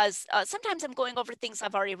 because sometimes I'm going over things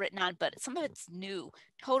I've already written on, but some of it's new,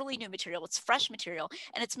 totally new material. It's fresh material,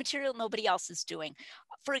 and it's material nobody else is doing.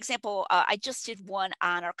 For example, I just did one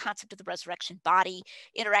on our concept of the resurrection body,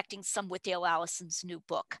 interacting some with Dale Allison's new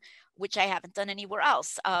book, which I haven't done anywhere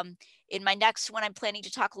else. In my next one, I'm planning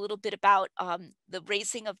to talk a little bit about the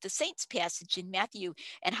raising of the saints passage in Matthew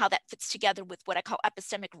and how that fits together with what I call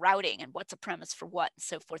epistemic routing and what's a premise for what and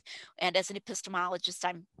so forth. And as an epistemologist,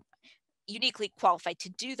 I'm uniquely qualified to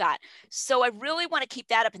do that. So I really want to keep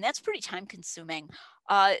that up, and that's pretty time consuming.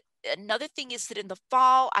 Another thing is that in the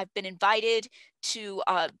fall, I've been invited to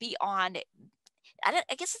be on, I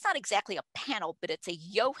guess it's not exactly a panel, but it's a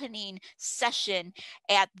Johannine session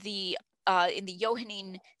at the in the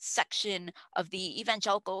Johannine section of the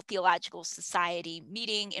Evangelical Theological Society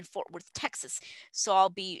meeting in Fort Worth, Texas. So I'll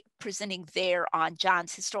be presenting there on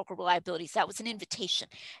John's historical reliabilities. That was an invitation,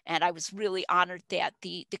 and I was really honored that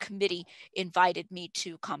the committee invited me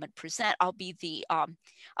to come and present. I'll be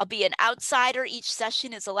an outsider. Each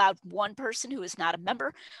session is allowed one person who is not a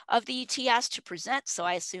member of the ETS to present. So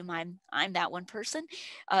I assume I'm that one person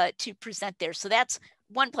to present there. So that's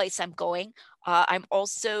one place I'm going. I'm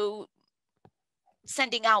also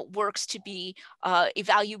sending out works to be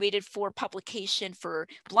evaluated for publication for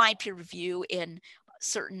blind peer review in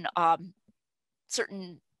certain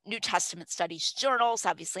New Testament studies journals.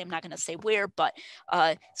 Obviously, I'm not going to say where, but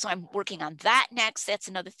so I'm working on that next. That's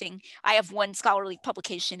another thing. I have one scholarly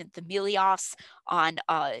publication in the Melios on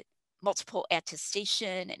multiple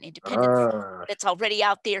attestation and independence that's already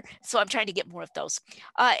out there. So I'm trying to get more of those.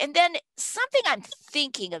 And then something I'm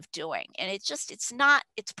thinking of doing, and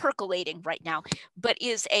it's percolating right now, but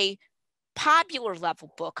is a popular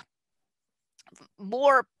level book,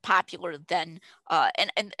 more popular than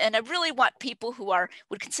and I really want people who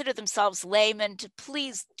would consider themselves laymen to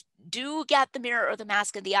please do get The Mirror or the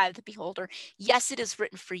Mask and the Eye of the Beholder. Yes, it is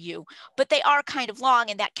written for you, but they are kind of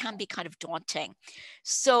long, and that can be kind of daunting.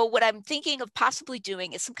 So what I'm thinking of possibly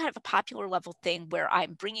doing is some kind of a popular level thing where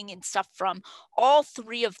I'm bringing in stuff from all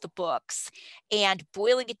three of the books and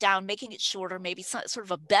boiling it down, making it shorter, maybe sort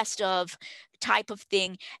of a best of type of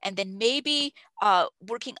thing, and then maybe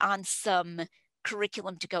working on some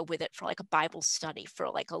curriculum to go with it for like a Bible study, for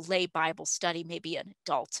like a lay Bible study, maybe an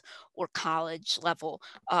adult or college level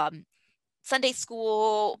Sunday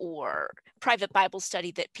school or private Bible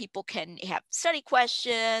study that people can have study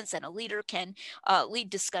questions and a leader can lead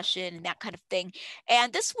discussion and that kind of thing.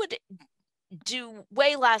 And this would do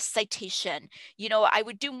way less citation. I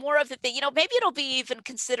would do more of the thing, maybe it'll be even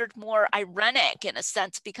considered more ironic in a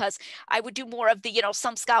sense, because I would do more of the,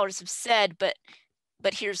 some scholars have said, but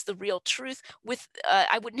here's the real truth. With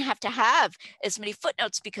I wouldn't have to have as many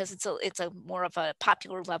footnotes because it's a more of a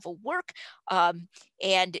popular level work,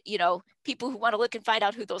 and people who want to look and find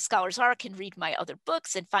out who those scholars are can read my other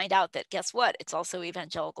books and find out that, guess what, it's also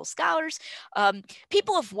evangelical scholars.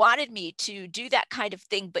 People have wanted me to do that kind of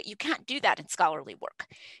thing, but you can't do that in scholarly work.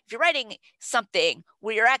 If you're writing something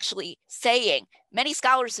where you're actually saying, many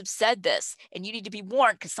scholars have said this, and you need to be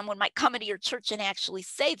warned because someone might come into your church and actually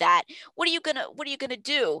say that, what are you gonna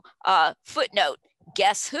do? Footnote,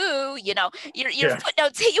 guess who? Your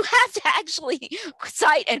footnotes, you have to actually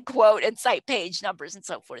cite and quote and cite page numbers and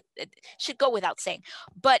so forth. It should go without saying.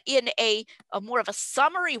 But in a more of a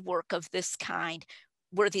summary work of this kind,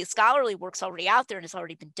 where the scholarly work's already out there and has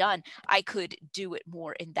already been done, I could do it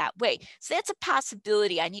more in that way. So that's a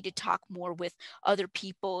possibility. I need to talk more with other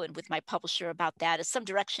people and with my publisher about that as some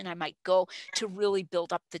direction I might go to really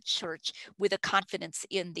build up the church with a confidence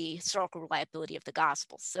in the historical reliability of the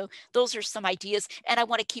gospel. So those are some ideas. And I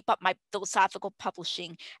want to keep up my philosophical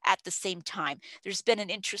publishing at the same time. There's been an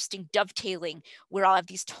interesting dovetailing where I'll have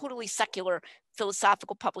these totally secular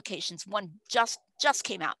philosophical publications. One just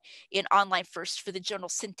came out in online first for the journal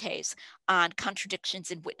Synthèse on contradictions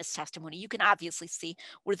in witness testimony. You can obviously see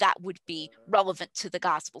where that would be relevant to the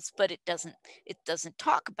Gospels, but it doesn't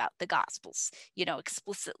talk about the Gospels,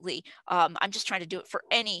 explicitly. I'm just trying to do it for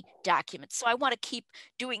any document. So I want to keep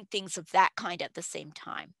doing things of that kind at the same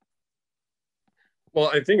time. Well,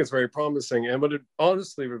 I think it's very promising. And what it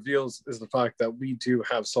honestly reveals is the fact that we do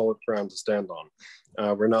have solid ground to stand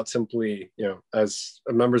on. We're not simply, as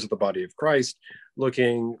members of the body of Christ,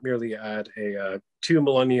 looking merely at a 2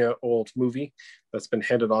 millennia old movie that's been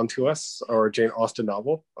handed on to us, or a Jane Austen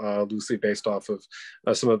novel, loosely based off of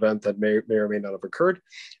some event that may or may not have occurred.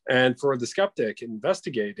 And for the skeptic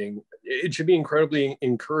investigating, it should be incredibly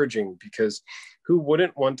encouraging, because who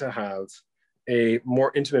wouldn't want to have a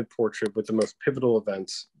more intimate portrait with the most pivotal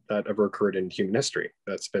events that ever occurred in human history.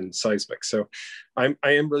 That's been seismic. So I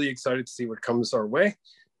am really excited to see what comes our way.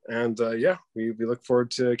 And yeah, we look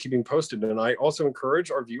forward to keeping posted. And I also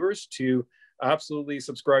encourage our viewers to absolutely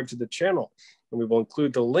subscribe to the channel. And we will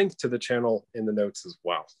include the link to the channel in the notes as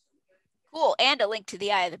well. Cool. And a link to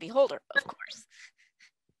the Eye of the Beholder, of course.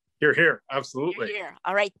 You're here. Absolutely. You're here.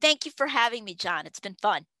 All right. Thank you for having me, John. It's been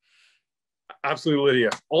fun. Absolutely, Lydia.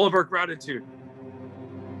 All of our gratitude.